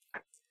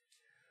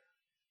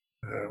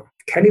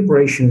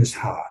 Calibration is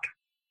hard.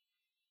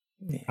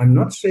 I'm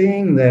not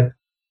saying that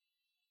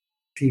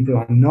people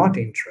are not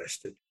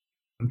interested.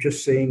 I'm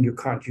just saying you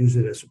can't use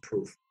it as a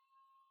proof.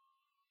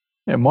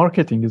 Yeah,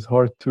 marketing is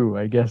hard too.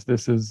 I guess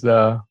this is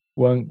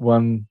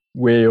one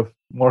way of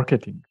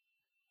marketing.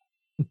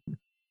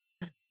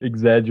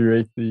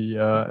 Exaggerate the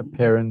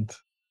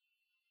apparent.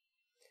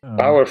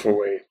 Powerful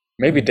way,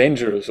 maybe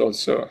dangerous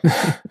also.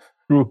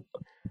 True.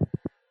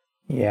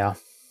 Yeah.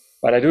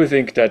 But I do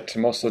think that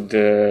most of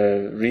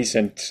the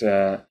recent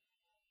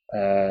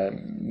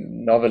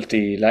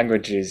novelty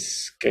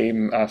languages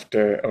came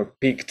after, or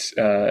peaked,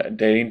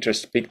 their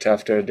interest peaked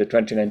after the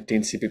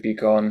 2019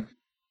 CPPCon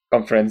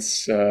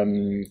conference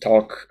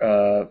talk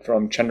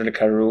from Chandra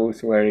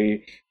Caruth, where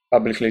he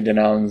publicly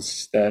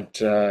denounced that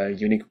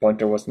unique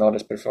pointer was not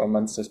as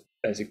performant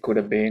as it could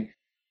have been.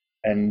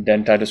 And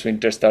then Titus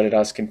Winter started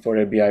asking for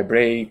a BI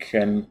break.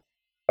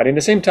 But in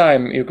the same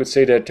time, you could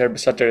say that Herb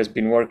Sutter has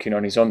been working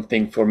on his own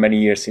thing for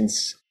many years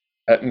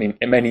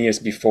many years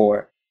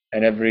before.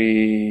 And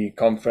every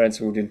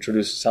conference would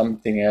introduce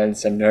something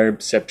else, and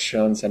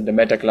Herbceptions and the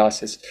meta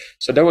classes.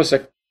 So there was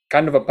a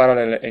kind of a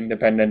parallel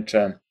independent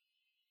train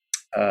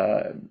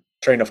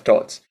of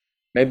thoughts.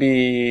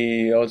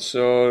 Maybe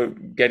also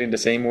getting the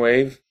same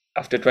wave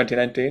after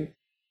 2019.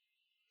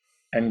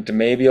 And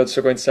maybe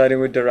also coinciding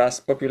with the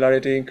Rust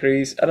popularity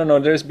increase. I don't know,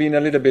 there's been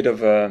a little bit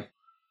of a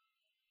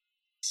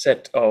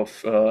set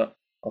of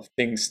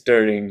things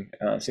stirring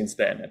since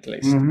then, at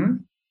least. Mm-hmm.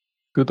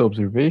 Good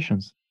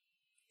observations.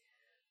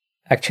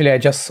 Actually, I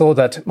just saw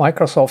that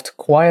Microsoft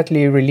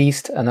quietly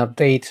released an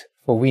update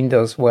for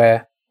Windows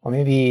where, or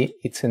maybe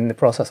it's in the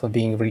process of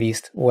being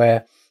released,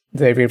 where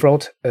they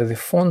rewrote the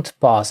font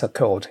parser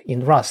code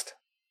in Rust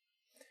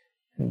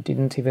and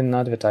didn't even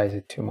advertise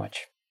it too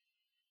much.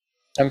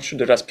 I'm sure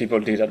the Rust people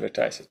did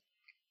advertise it.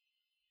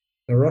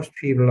 The Rust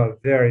people are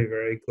very,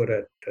 very good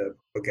at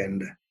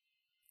propaganda.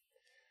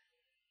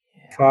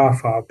 Yeah. Far,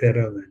 far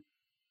better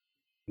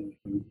than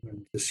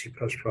the C++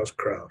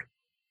 crowd.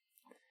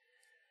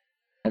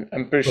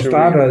 I'm pretty For sure. For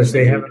starters,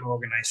 they have an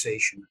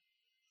organization,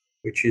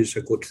 which is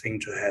a good thing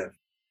to have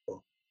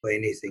for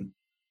anything.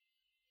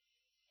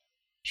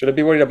 Should I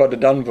be worried about the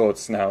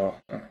downvotes now?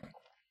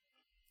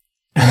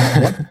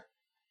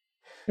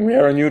 We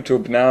are on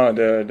YouTube now.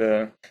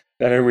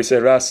 Then we say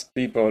Rust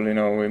people,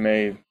 we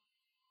may.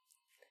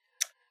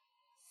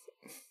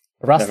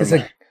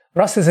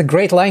 Rust is a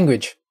great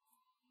language.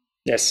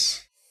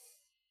 Yes.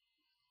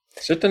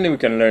 Certainly we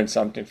can learn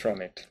something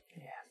from it.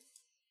 Yeah.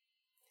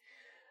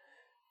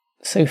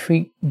 So if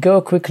we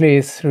go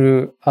quickly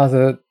through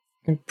other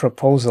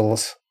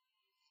proposals,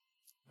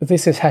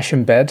 this is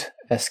HashEmbed,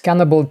 a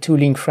scannable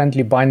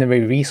tooling-friendly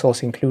binary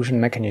resource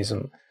inclusion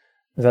mechanism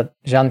that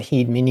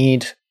Janhid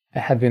Minid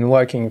had been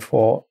working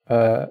for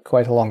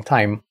quite a long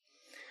time.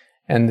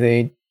 And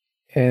the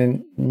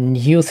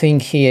new thing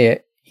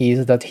here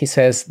is that he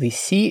says the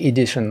C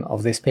edition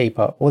of this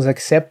paper was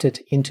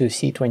accepted into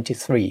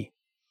C23.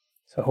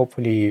 So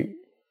hopefully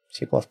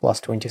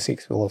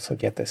C++26 will also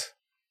get this.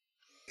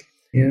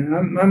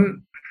 Yeah,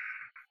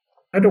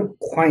 I don't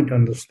quite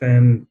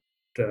understand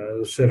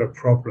the set of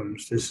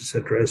problems this is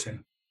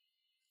addressing.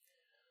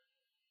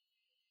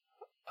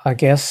 I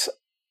guess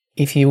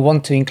if you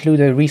want to include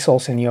a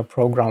resource in your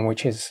program,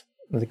 which is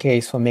the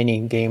case for many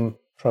game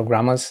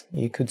programmers,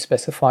 you could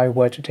specify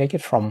where to take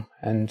it from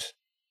and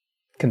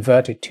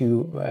convert it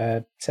to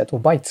a set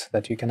of bytes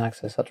that you can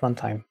access at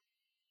runtime.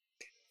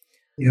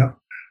 Yeah.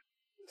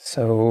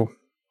 So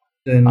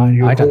then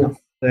I don't know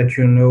that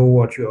you know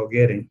what you're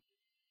getting.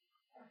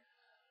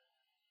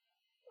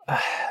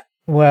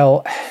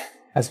 Well,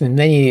 as with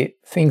many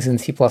things in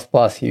C++,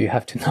 you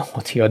have to know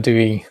what you're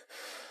doing.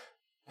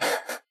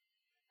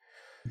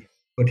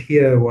 But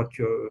here, what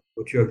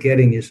you're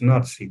getting is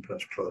not C++.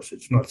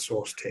 It's not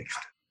source text,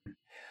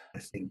 I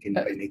think, in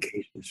many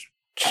cases.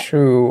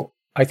 True.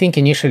 I think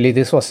initially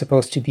this was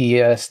supposed to be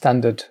a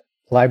standard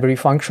library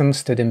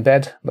functions to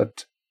embed,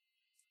 but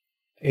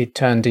it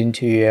turned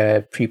into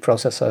a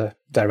preprocessor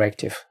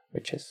directive,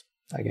 which is,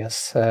 I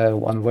guess,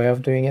 one way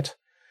of doing it.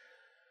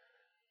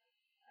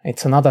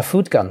 It's another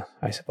food gun,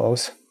 I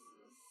suppose.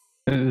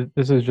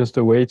 This is just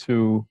a way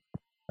to,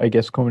 I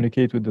guess,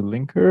 communicate with the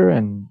linker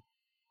and,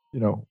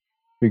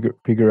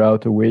 figure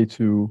out a way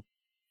to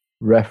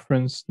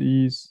reference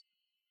these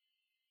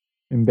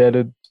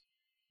embedded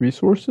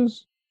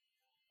resources.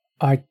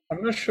 I'm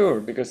not sure,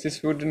 because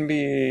this wouldn't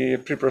be a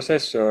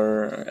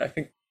preprocessor. I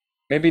think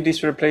maybe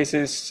this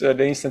replaces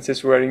the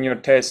instances where in your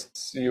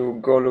tests you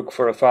go look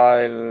for a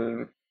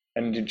file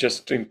and you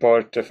just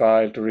import the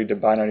file to read the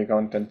binary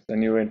content,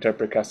 then you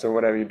interpret cast or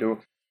whatever you do.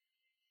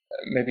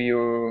 Maybe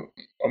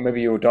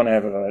you don't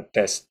have a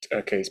test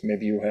case.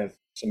 Maybe you have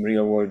some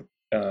real world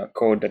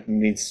code that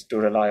needs to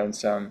rely on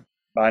some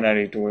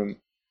binary to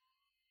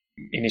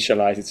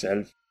initialize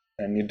itself,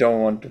 and you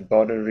don't want to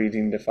bother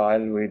reading the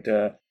file with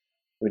a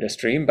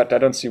stream. But I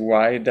don't see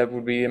why that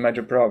would be a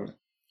major problem.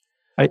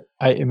 I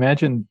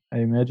imagine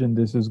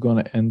this is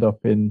going to end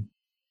up in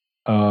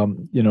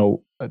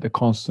the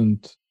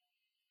constant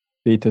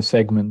data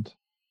segment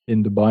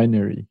in the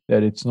binary,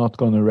 that it's not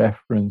going to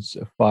reference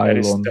a file. That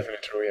is definitely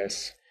true,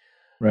 yes.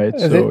 Right,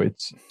 so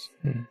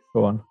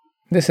go on.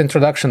 This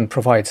introduction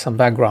provides some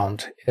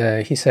background.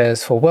 He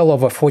says, for well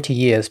over 40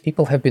 years,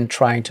 people have been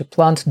trying to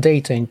plant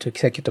data into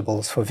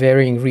executables for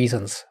varying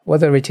reasons,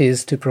 whether it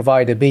is to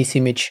provide a base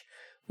image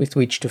with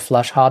which to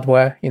flash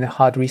hardware in a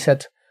hard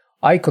reset,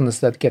 icons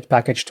that get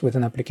packaged with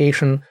an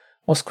application,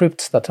 or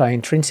scripts that are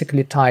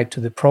intrinsically tied to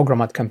the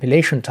program at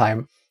compilation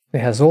time.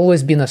 There has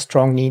always been a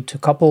strong need to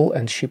couple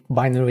and ship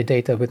binary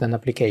data with an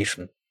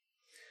application.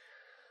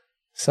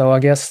 So I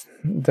guess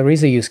there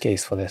is a use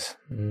case for this.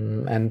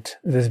 And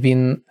there's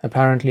been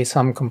apparently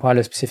some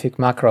compiler-specific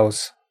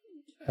macros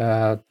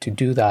to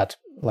do that,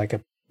 like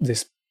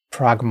this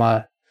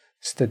pragma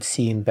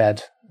std.c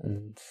embed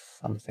and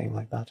something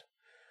like that.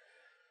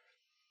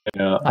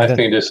 Yeah, I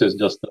think this is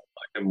just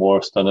like a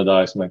more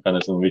standardized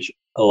mechanism which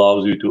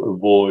allows you to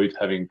avoid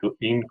having to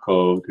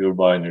encode your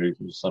binary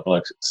to something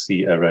like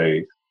C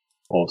array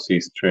or C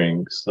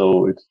strings.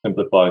 So it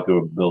simplifies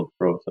your build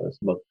process.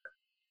 But,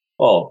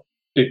 well,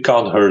 it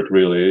can't hurt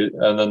really.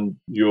 And then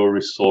your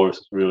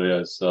resource really,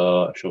 as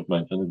Ashok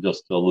mentioned, is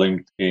just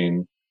linked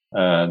in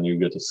and you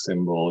get a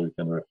symbol you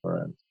can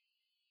reference.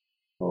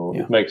 So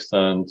it makes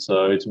sense.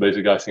 It's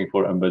basically, I think,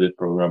 for embedded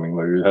programming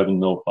where you have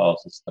no file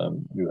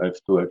system. You have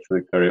to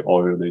actually carry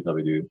all your data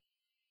with you.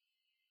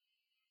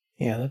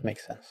 Yeah, that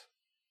makes sense.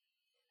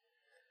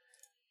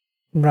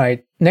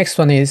 Right. Next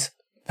one is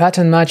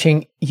pattern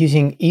matching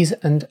using is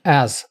and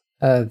as.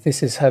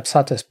 This is Herb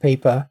Sutter's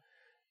paper,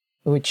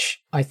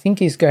 which I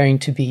think is going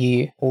to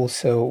be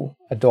also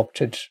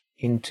adopted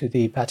into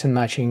the pattern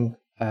matching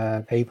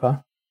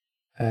paper.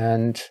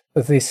 And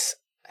this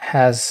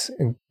has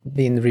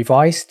been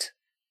revised.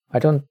 I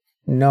don't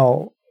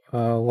know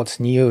what's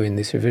new in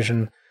this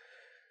revision,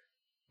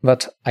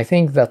 but I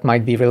think that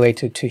might be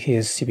related to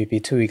his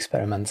CPP2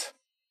 experiments.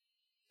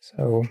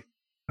 So,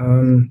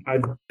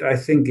 I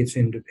think it's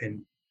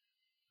independent.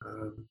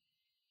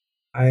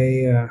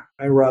 I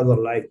rather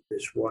like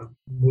this one.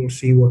 We'll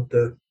see what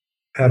the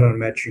pattern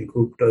matching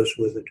group does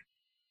with it.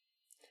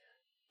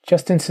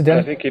 Just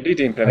incidentally, I think he did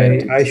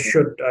implement it. I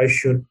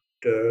should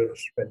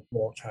spend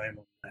more time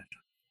on that.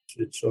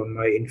 It's on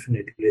my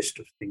infinite list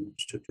of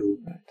things to do.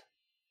 Right.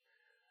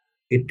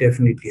 It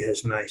definitely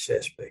has nice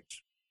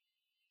aspects.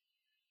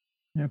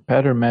 Yeah,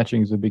 pattern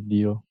matching is a big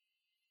deal.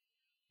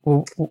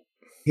 Well,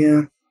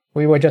 yeah,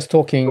 we were just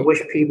talking. I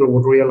wish people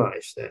would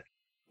realize that.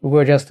 We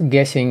were just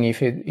guessing if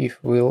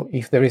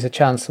there is a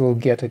chance we'll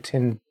get it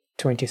in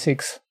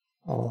 26.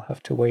 I'll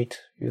have to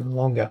wait even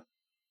longer.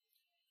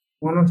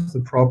 One of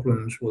the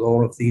problems with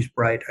all of these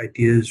bright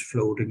ideas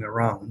floating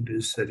around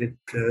is that it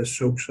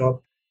soaks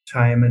up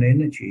time and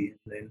energy,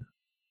 and then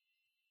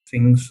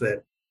things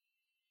that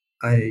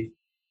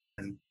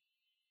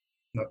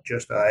not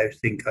just I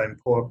think are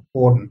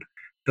important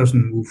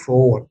doesn't move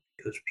forward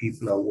because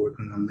people are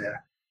working on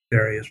their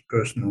various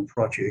personal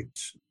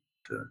projects,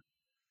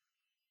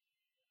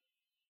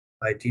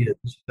 ideas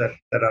that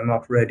are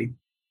not ready.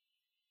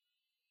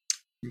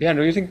 Yeah,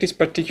 do you think this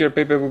particular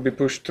paper would be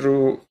pushed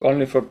through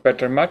only for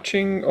pattern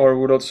matching, or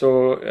would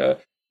also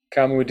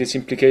come with this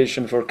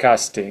implication for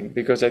casting?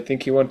 Because I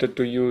think he wanted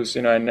to use,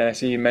 and as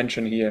he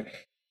mentioned here,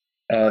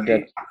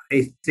 that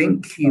I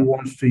think he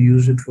wants to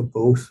use it for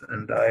both,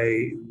 and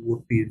I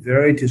would be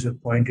very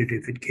disappointed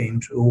if it came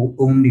to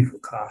only for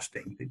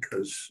casting,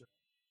 because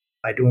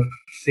I don't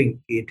think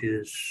it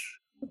is.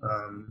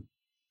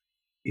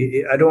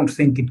 I don't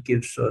think it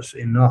gives us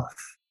enough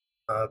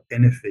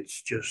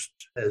benefits just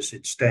as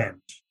it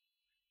stands.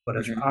 But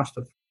as part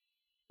of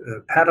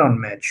pattern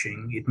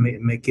matching,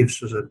 it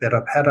gives us a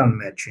better pattern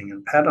matching,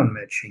 and pattern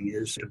matching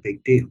is a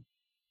big deal.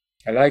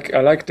 I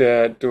like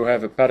to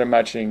have a pattern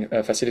matching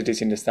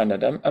facilities in the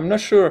standard. I'm not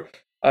sure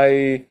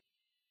I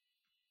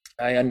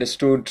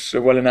understood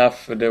well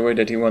enough the way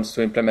that he wants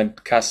to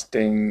implement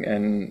casting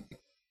and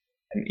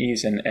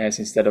is and as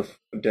instead of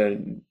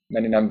the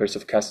many numbers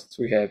of casts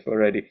we have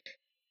already.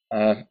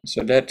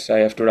 So that I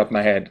have to wrap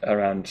my head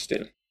around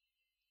still.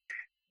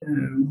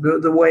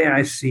 The way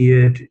I see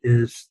it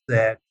is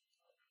that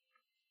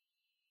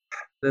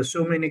there's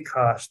so many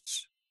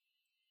casts,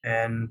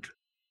 and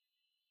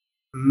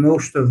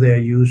most of their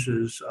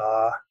uses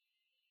are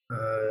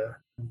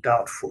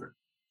doubtful.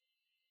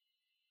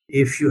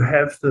 If you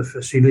have the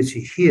facility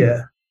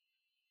here,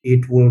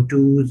 it will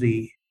do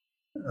the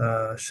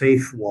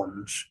safe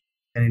ones,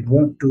 and it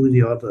won't do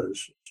the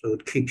others. So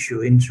it kicks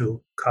you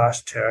into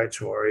cast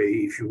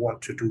territory if you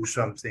want to do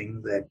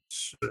something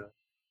that's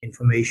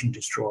information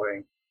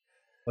destroying,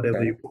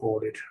 whatever you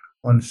call it,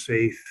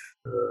 unsafe,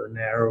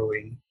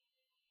 narrowing.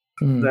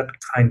 That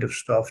kind of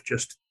stuff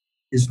just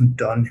isn't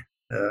done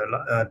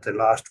at the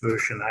last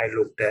version I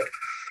looked at,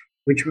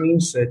 which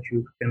means that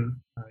you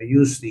can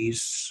use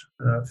these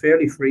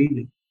fairly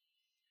freely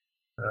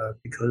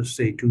because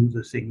they do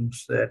the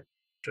things that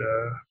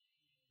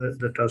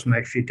doesn't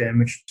actually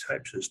damage the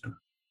type system.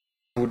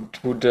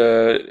 Would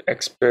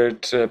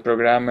expert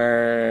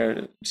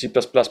programmer, C++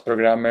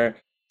 programmer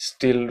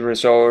still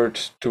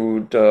resort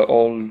to the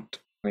old,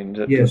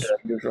 yes. to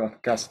the usual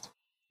cast?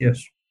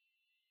 Yes.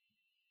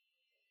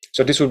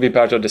 So this would be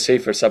part of the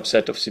safer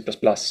subset of C++.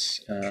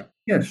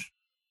 Yes.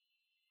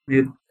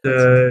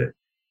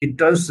 It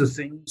does the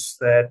things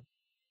that,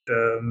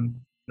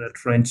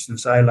 for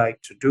instance, I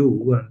like to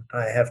do and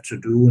I have to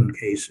do in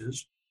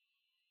cases,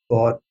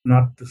 but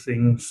not the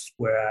things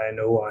where I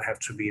know I have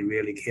to be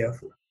really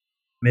careful.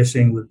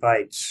 Messing with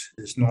bytes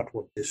is not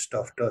what this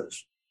stuff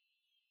does.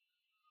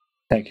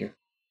 Thank you.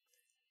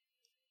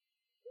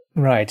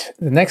 Right.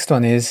 The next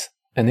one is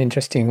an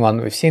interesting one.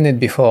 We've seen it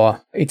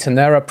before. It's an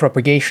error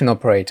propagation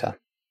operator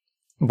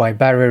by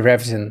Barry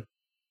Revzin.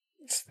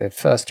 It's the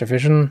first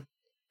revision.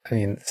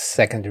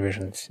 Second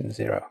revision, it's in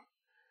 0.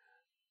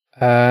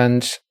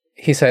 And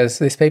he says,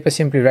 this paper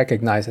simply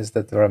recognizes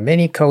that there are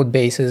many code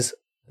bases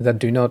that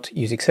do not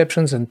use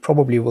exceptions and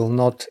probably will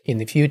not in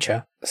the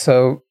future.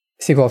 So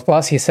C++,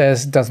 he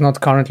says, does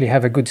not currently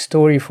have a good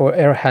story for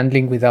error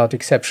handling without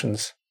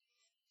exceptions.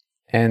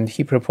 And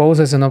he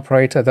proposes an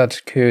operator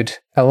that could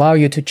allow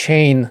you to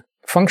chain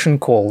function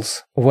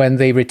calls when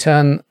they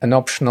return an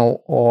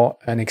optional or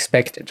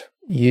unexpected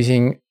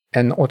using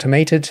an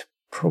automated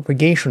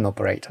propagation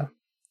operator.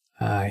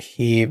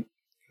 He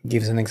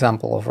gives an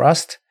example of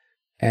Rust,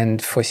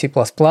 and for C++,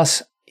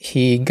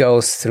 he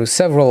goes through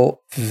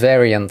several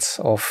variants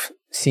of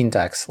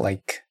syntax,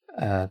 like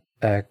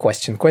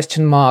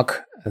question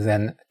mark,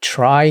 then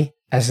try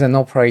as an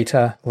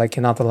operator, like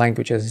in other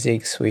languages,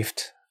 Zig,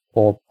 Swift,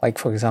 or like,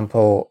 for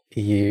example,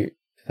 you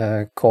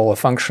call a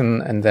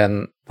function and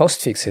then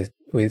postfix it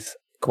with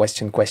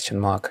question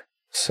mark,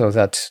 so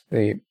that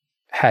the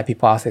happy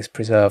path is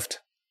preserved.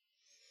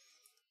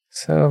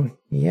 So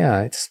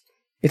yeah,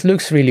 it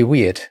looks really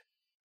weird.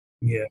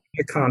 Yeah,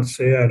 I can't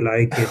say I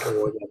like it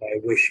or that I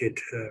wish it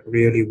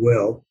really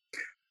well.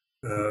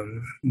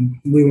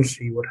 We will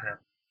see what happens.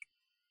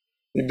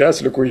 It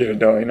does look weird,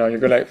 though. You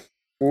go like,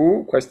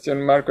 foo,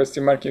 question mark,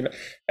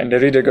 and the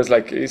reader goes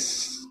like,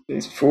 is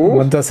foo?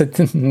 What does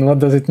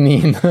it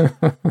mean?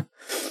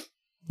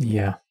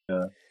 Yeah.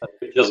 Yeah.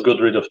 We just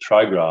got rid of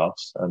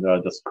trigraphs, and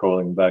they're just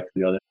scrolling back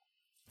the other.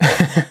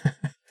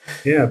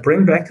 Yeah,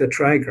 bring back the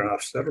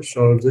trigraphs. That'll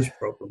solve this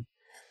problem.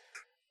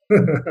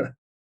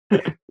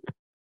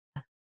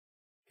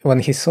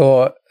 When he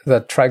saw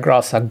that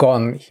trigraphs are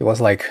gone, he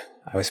was like,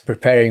 I was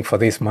preparing for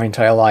this my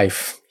entire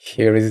life.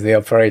 Here is the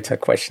operator,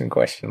 question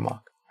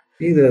mark.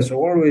 See, there's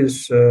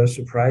always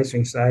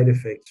surprising side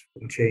effects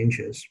from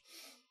changes.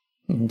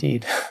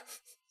 Indeed.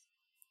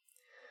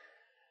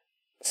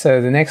 So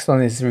the next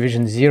one is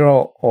revision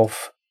 0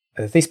 of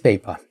this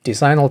paper,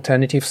 Design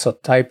Alternative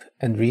Sort Type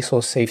and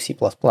Resource Safe C++.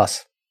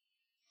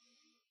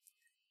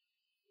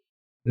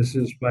 This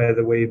is, by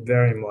the way,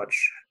 very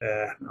much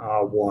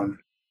R1.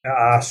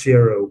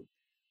 R0.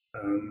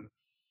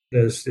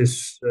 There's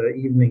this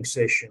evening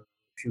session,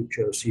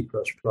 Future C++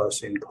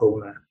 in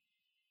Kona,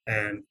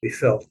 and we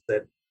felt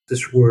that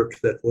this work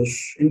that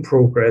was in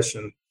progress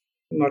and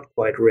not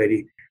quite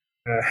ready,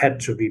 had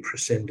to be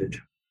presented.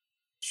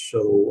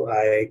 So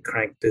I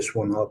cranked this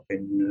one up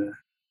in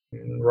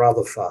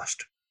rather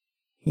fast.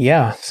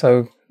 Yeah,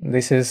 so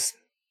this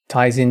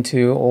ties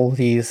into all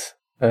these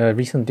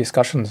recent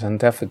discussions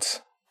and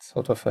efforts,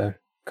 sort of a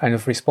kind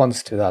of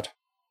response to that.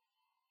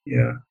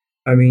 Yeah,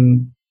 I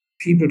mean,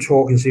 people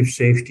talk as if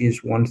safety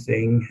is one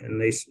thing, and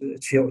they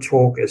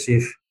talk as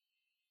if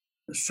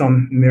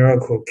some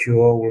miracle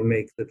cure will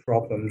make the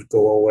problems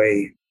go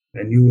away.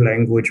 A new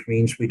language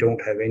means we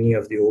don't have any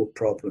of the old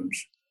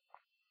problems,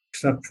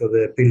 except for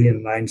the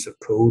billion lines of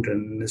code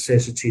and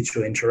necessity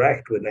to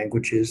interact with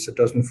languages that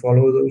doesn't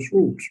follow those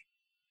rules.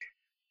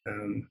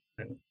 And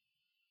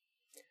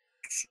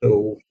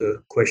so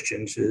the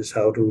questions is,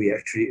 how do we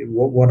actually,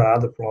 what are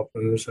the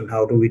problems and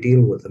how do we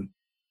deal with them?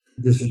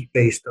 This is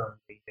based on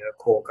the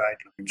core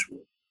guidelines.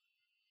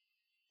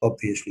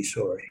 Obviously,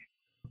 sorry,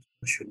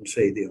 I shouldn't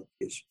say the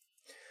obvious.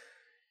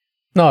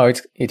 No,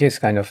 it is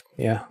kind of,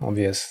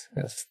 obvious.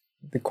 Yes,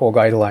 the core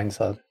guidelines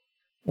are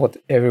what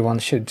everyone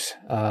should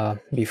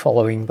be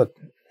following, but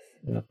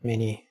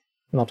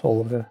not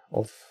all of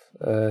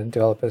the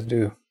developers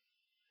do.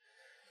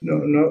 No,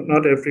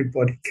 not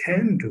everybody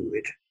can do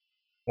it.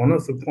 One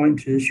of the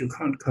points is you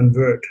can't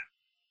convert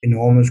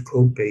enormous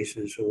code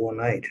bases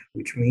overnight,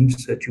 which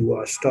means that you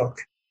are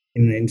stuck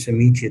in an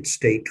intermediate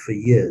state for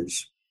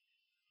years.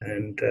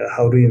 And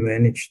how do you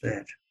manage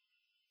that?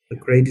 The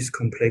greatest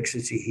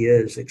complexity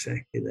here is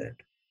exactly that.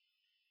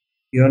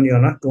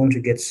 You're not going to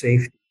get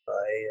safety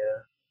by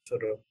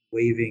sort of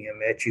waving a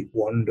magic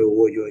wand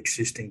over your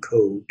existing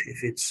code.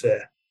 If it's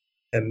a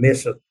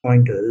mess of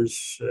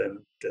pointers and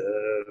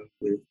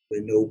with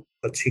no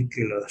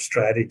particular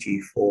strategy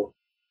for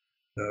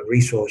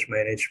resource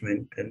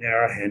management and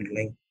error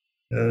handling,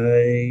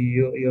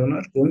 you're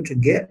not going to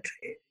get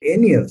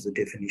any of the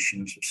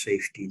definitions of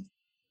safety,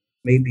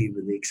 maybe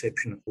with the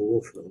exception of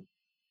overflow,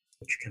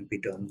 which can be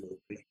done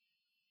locally.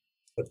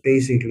 But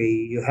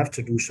basically, you have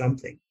to do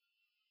something.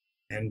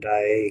 And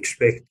I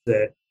expect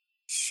that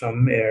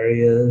some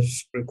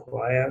areas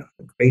require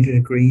greater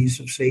degrees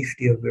of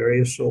safety of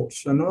various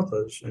sorts than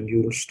others, and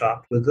you will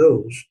start with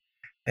those,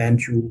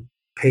 and you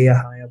pay a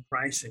higher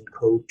price in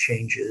code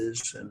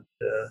changes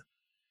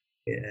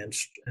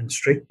and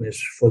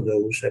strictness for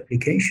those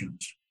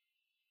applications.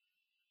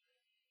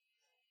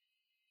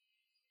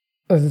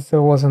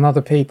 There was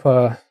another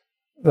paper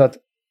that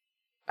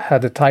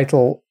had a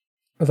title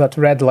that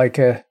read like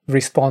a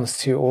response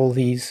to all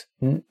these.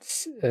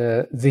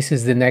 This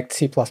is the next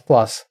C++.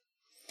 Nice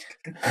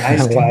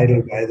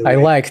title, by the way. I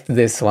liked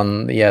this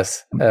one,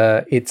 yes.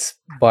 It's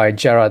by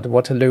Gerard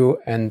Waterloo,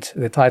 and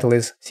the title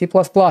is C++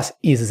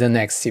 is the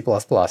next C++.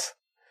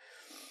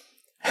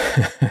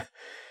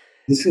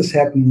 This has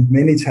happened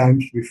many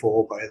times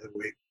before, by the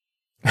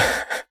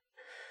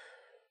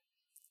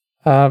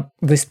way.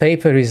 This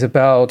paper is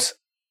about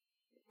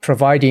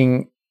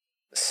providing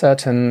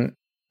certain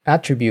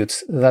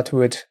attributes that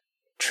would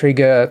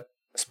trigger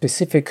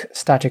specific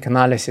static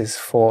analysis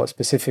for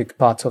specific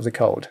parts of the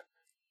code.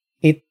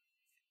 It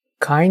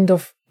kind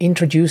of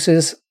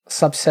introduces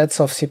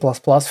subsets of C++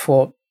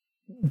 for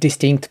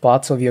distinct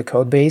parts of your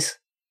code base,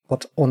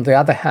 but on the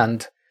other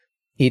hand,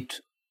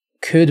 it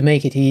could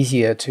make it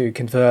easier to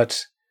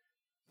convert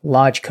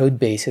large code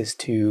bases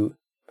to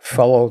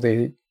follow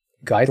the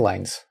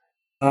guidelines.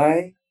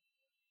 I'm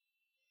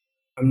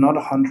not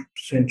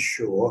 100%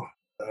 sure,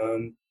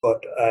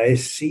 but I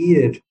see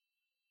it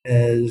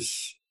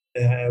as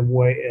a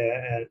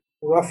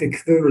rough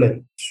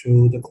equivalent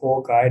to the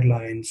core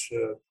guidelines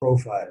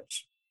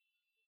profiles.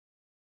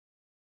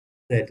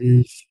 That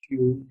is,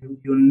 you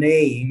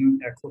name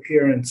a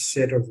coherent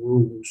set of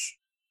rules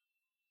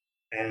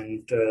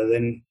and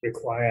then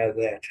require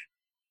that.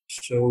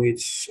 So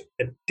it's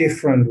a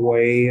different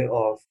way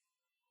of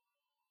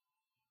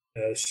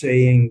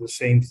saying the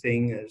same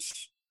thing as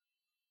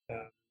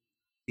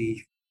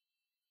the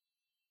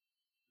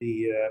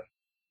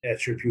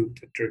attribute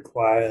that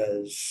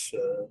requires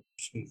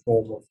some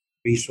form of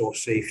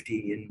resource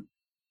safety in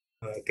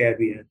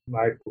Gabi and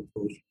my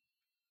proposal.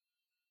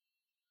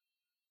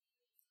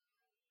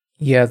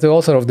 Yeah, the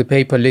author of the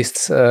paper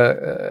lists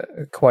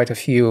quite a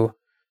few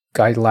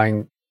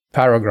guideline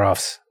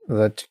paragraphs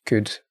that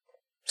could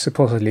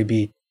supposedly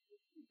be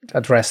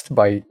addressed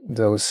by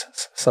those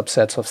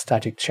subsets of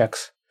static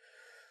checks.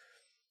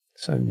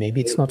 So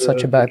maybe it's not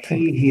such a bad thing.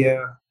 The key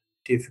here,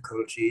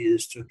 difficulty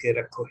is to get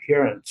a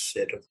coherent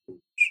set of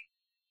rules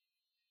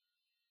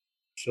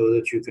so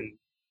that you can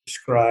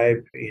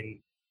describe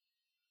in,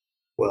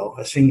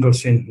 a single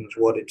sentence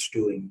what it's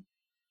doing.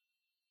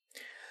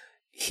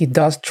 He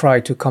does try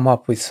to come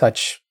up with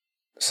such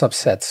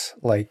subsets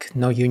like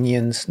no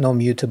unions, no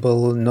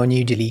mutable, no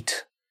new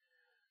delete,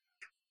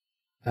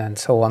 and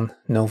so on,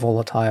 no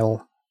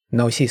volatile,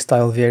 no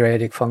C-style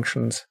variadic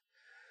functions.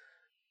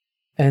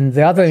 And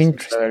the other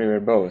very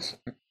verbose.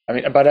 I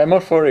mean, but I'm all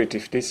for it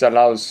if this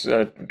allows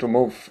to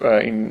move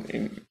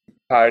in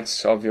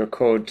parts of your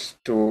code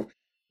to,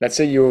 let's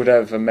say you would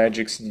have a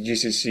magic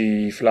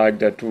GCC flag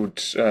that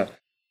would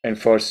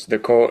enforce the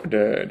core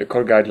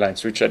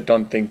guidelines, which I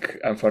don't think,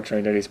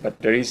 unfortunately, there is. But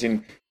there is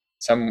in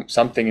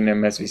something in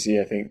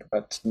MSVC, I think,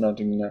 but not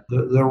in.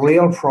 The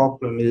real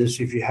problem is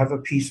if you have a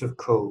piece of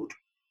code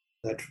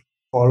that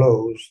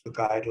follows the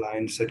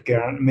guidelines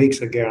that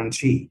makes a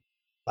guarantee,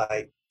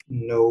 like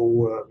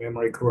no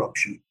memory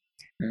corruption.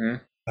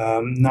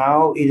 Mm-hmm.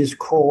 Now it is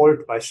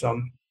called by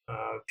some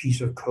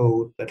piece of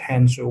code that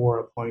hands over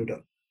a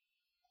pointer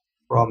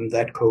from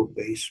that code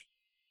base.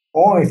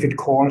 Or if it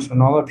calls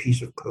another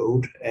piece of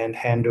code and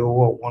hand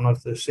over one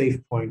of the safe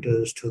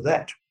pointers to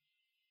that.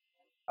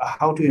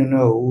 How do you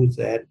know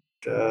that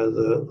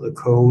the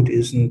code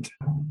isn't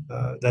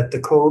that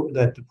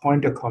the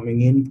pointer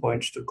coming in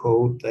points to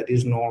code that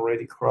isn't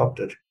already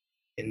corrupted,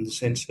 in the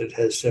sense that it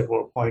has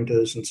several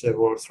pointers and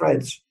several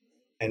threads?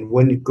 And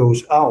when it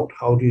goes out,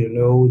 how do you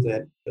know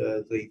that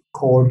the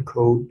called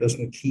code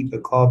doesn't keep a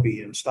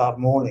copy and start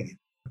mauling it?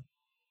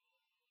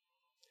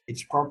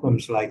 It's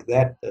problems like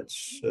that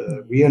that's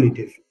really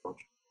difficult.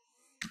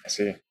 I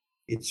see.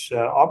 It's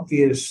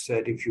obvious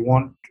that if you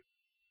want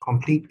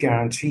complete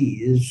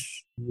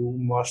guarantees, you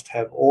must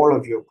have all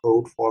of your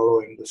code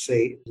following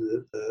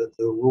the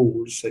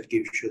rules that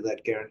gives you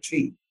that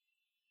guarantee.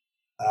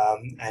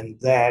 And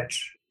that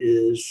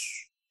is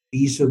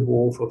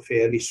feasible for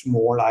fairly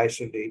small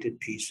isolated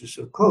pieces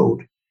of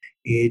code.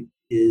 It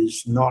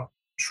is not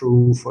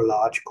true for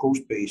large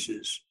code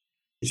bases,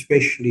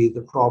 especially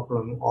the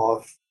problem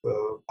of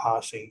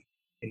passing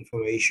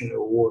information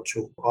over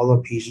to other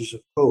pieces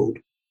of code,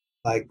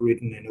 like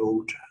written in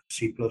old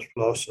C++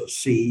 or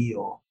C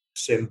or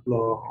simpler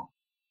or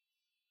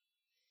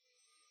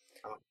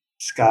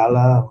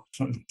Scala, or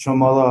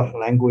some other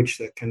language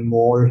that can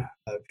maul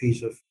a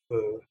piece of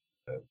code,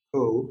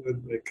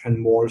 that can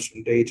maul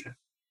some data.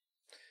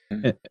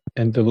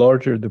 And the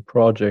larger the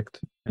project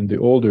and the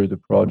older the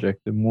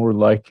project, the more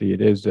likely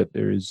it is that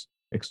there is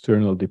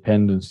external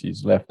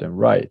dependencies left and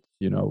right,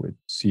 with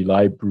C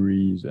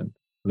libraries and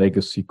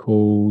legacy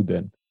code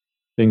and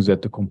things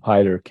that the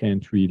compiler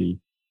can't really,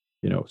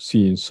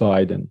 see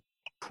inside and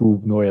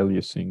prove no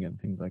aliasing and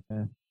things like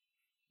that.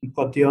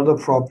 But the other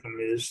problem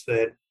is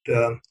that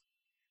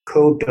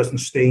code doesn't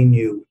stay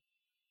new.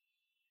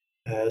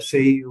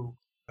 Say you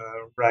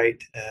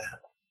write a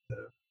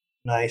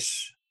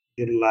nice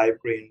little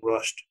library in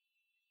Rust,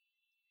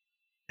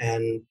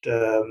 and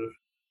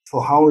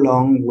for how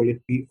long will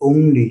it be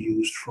only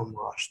used from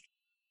Rust?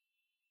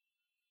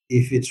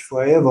 If it's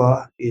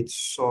forever, it's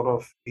sort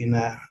of in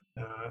a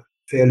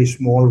fairly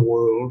small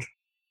world.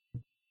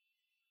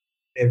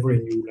 Every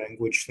new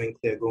language think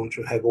they're going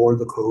to have all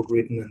the code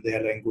written in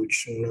their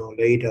language sooner or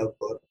later,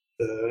 but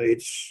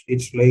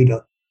it's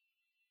later.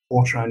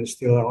 Fortran is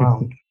still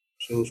around,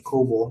 so is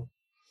COBOL.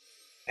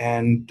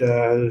 And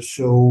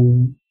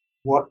so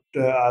what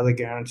are the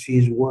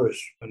guarantees worse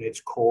when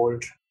it's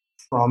called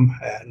from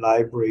a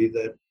library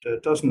that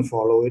doesn't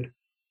follow it,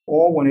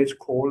 or when it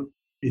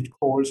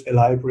calls a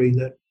library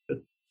that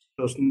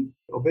doesn't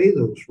obey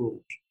those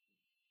rules?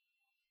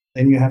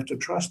 Then you have to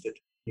trust it.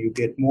 You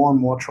get more and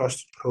more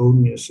trusted code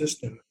in your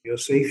system. Your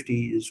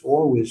safety is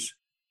always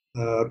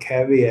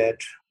caveat.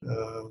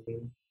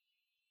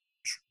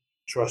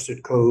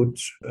 Trusted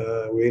codes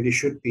really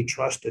should be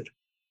trusted.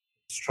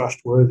 It's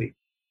trustworthy.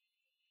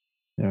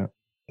 Yeah.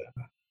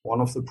 One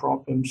of the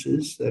problems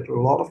is that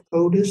a lot of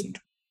code isn't.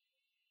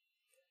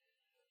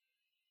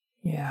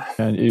 Yeah.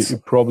 And you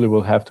probably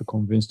will have to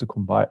convince the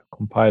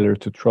compiler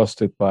to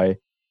trust it by,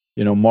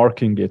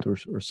 marking it or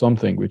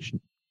something, which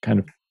kind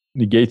of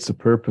negates the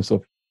purpose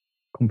of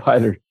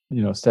compiler,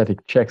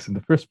 static checks in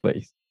the first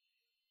place,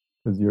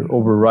 because you're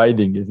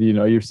overriding it.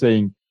 You're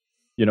saying,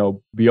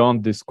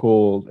 beyond this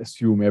call,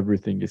 assume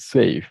everything is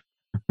safe.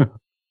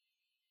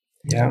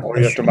 Yeah, or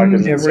you have to mark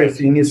it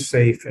everything is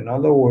safe. In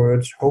other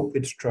words, hope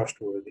it's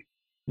trustworthy.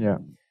 Yeah.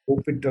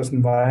 Hope it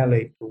doesn't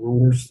violate the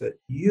rules that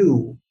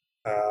you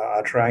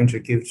are trying to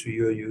give to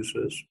your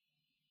users.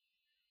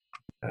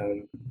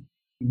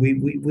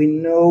 We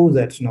know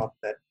that's not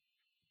that.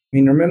 I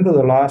mean, remember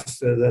the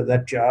last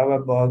that Java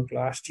bug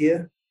last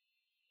year?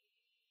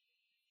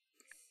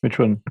 Which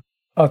one?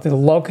 Oh, the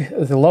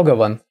logger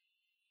one.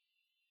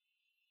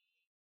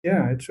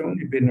 Yeah, it's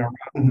only been around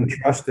and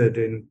trusted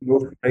in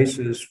most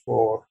places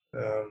for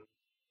 10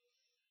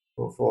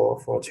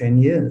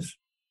 years.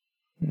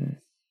 Hmm.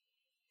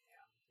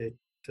 It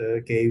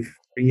gave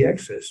free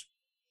access.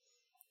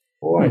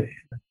 Boy,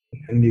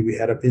 and we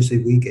had a busy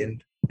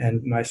weekend.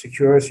 And my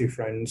security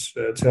friends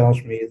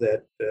tells me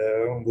that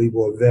we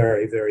were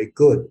very, very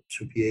good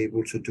to be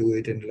able to do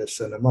it in less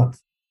than a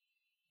month.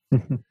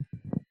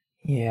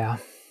 Yeah.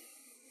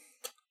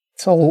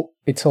 It's all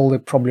the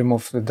problem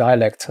of the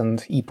dialect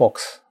and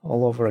epochs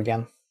all over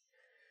again.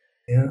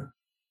 Yeah.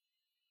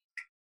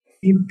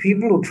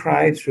 People who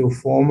try to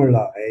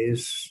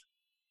formalize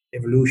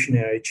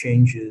evolutionary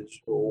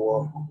changes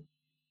over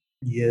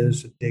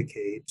years or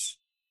decades,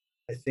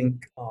 I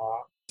think,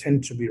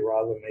 tend to be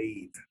rather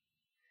naive.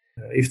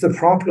 If the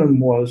problem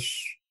was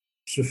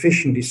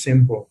sufficiently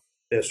simple,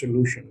 their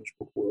solutions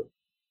would work.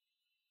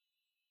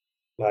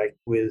 Like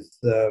with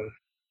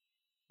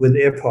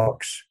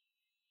epochs,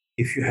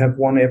 if you have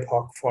one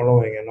epoch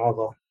following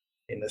another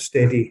in a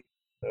steady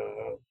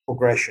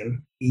progression,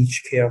 each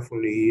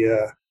carefully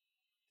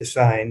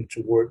designed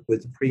to work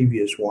with the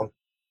previous one,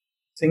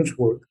 things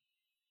work.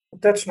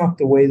 But that's not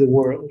the way the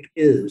world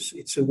is.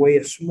 It's the way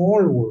a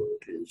small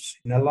world is.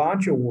 In a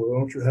larger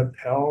world, you have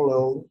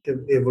parallel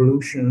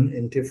evolution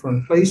in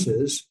different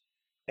places,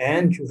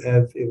 and you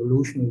have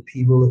evolution with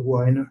people who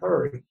are in a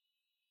hurry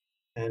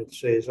and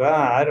says,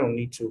 I don't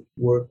need to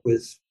work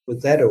with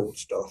that old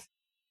stuff,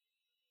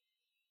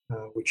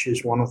 which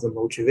is one of the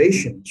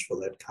motivations for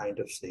that kind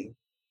of thing.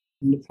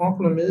 And the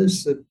problem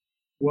is that,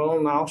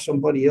 well, now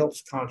somebody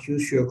else can't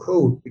use your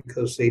code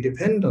because they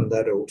depend on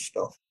that old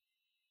stuff.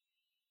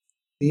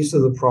 These are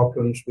the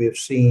problems we have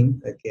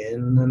seen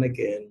again and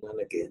again and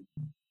again.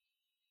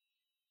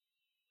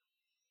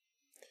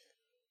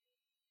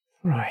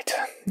 Right,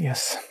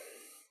 yes.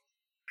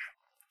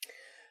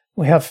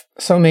 We have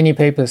so many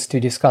papers to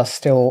discuss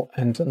still,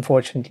 and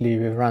unfortunately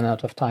we've run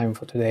out of time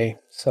for today.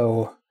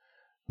 So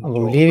I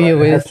will leave you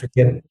with...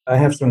 I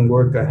have some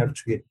work I have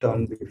to get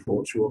done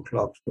before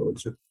 2:00, so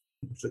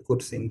it's a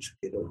good thing to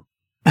get on.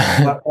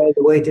 But by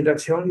the way, did I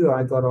tell you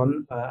I got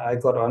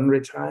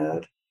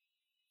unretired?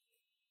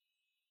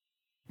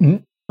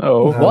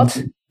 Oh, what?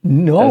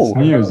 No. That's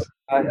news.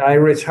 I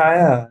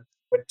retired,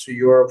 went to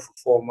Europe for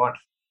 4 months.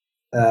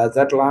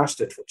 That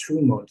lasted for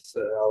 2 months.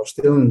 I was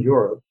still in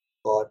Europe,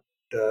 but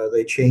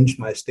they changed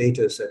my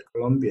status at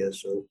Columbia,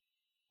 so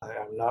I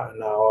am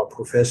now a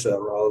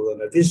professor rather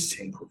than a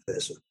visiting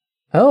professor.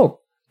 Oh,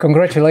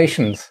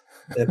 congratulations.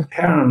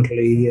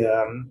 Apparently,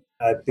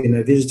 I've been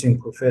a visiting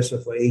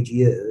professor for 8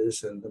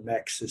 years, and the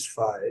max is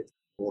 5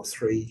 or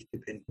 3,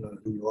 depending on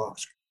who you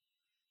ask.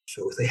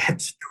 So they had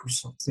to do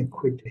something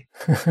quickly.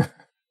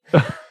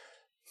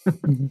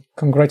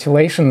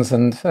 Congratulations,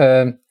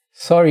 and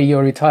sorry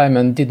your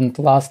retirement didn't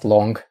last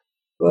long.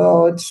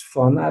 Well, it's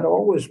fun. I'd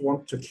always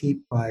want to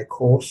keep my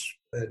course,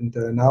 and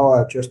now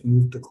I've just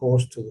moved the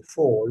course to the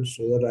fall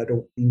so that I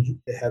don't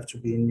have to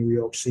be in New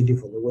York City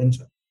for the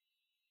winter.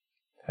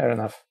 Fair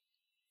enough.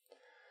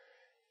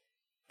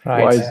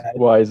 Right.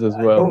 Wise as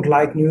well. I don't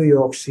like New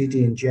York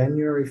City in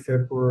January,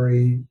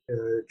 February,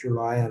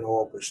 July, and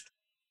August.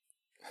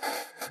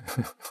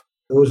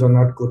 Those are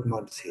not good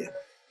months here.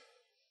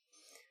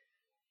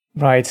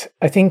 Right.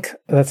 I think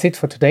that's it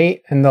for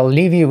today, and I'll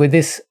leave you with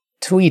this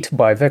tweet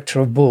by Vector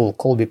of Bull,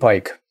 Colby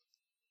Pike.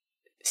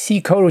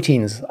 C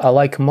coroutines are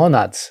like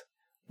monads.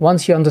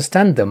 Once you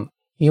understand them,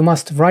 you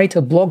must write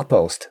a blog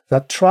post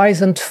that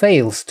tries and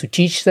fails to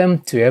teach them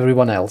to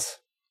everyone else.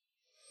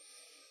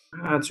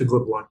 That's a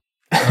good one.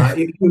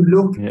 If you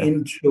look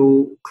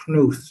into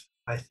Knuth,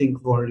 I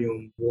think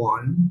volume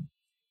 1,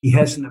 he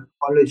has an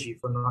apology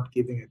for not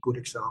giving a good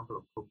example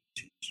of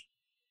coroutines.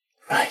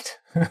 Right.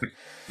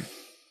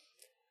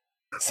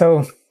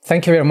 So,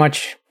 thank you very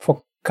much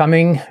for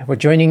coming, for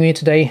joining me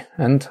today,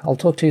 and I'll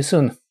talk to you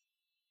soon.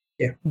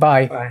 Yeah.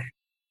 Bye. Bye.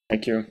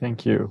 Thank you.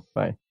 Thank you.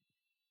 Bye.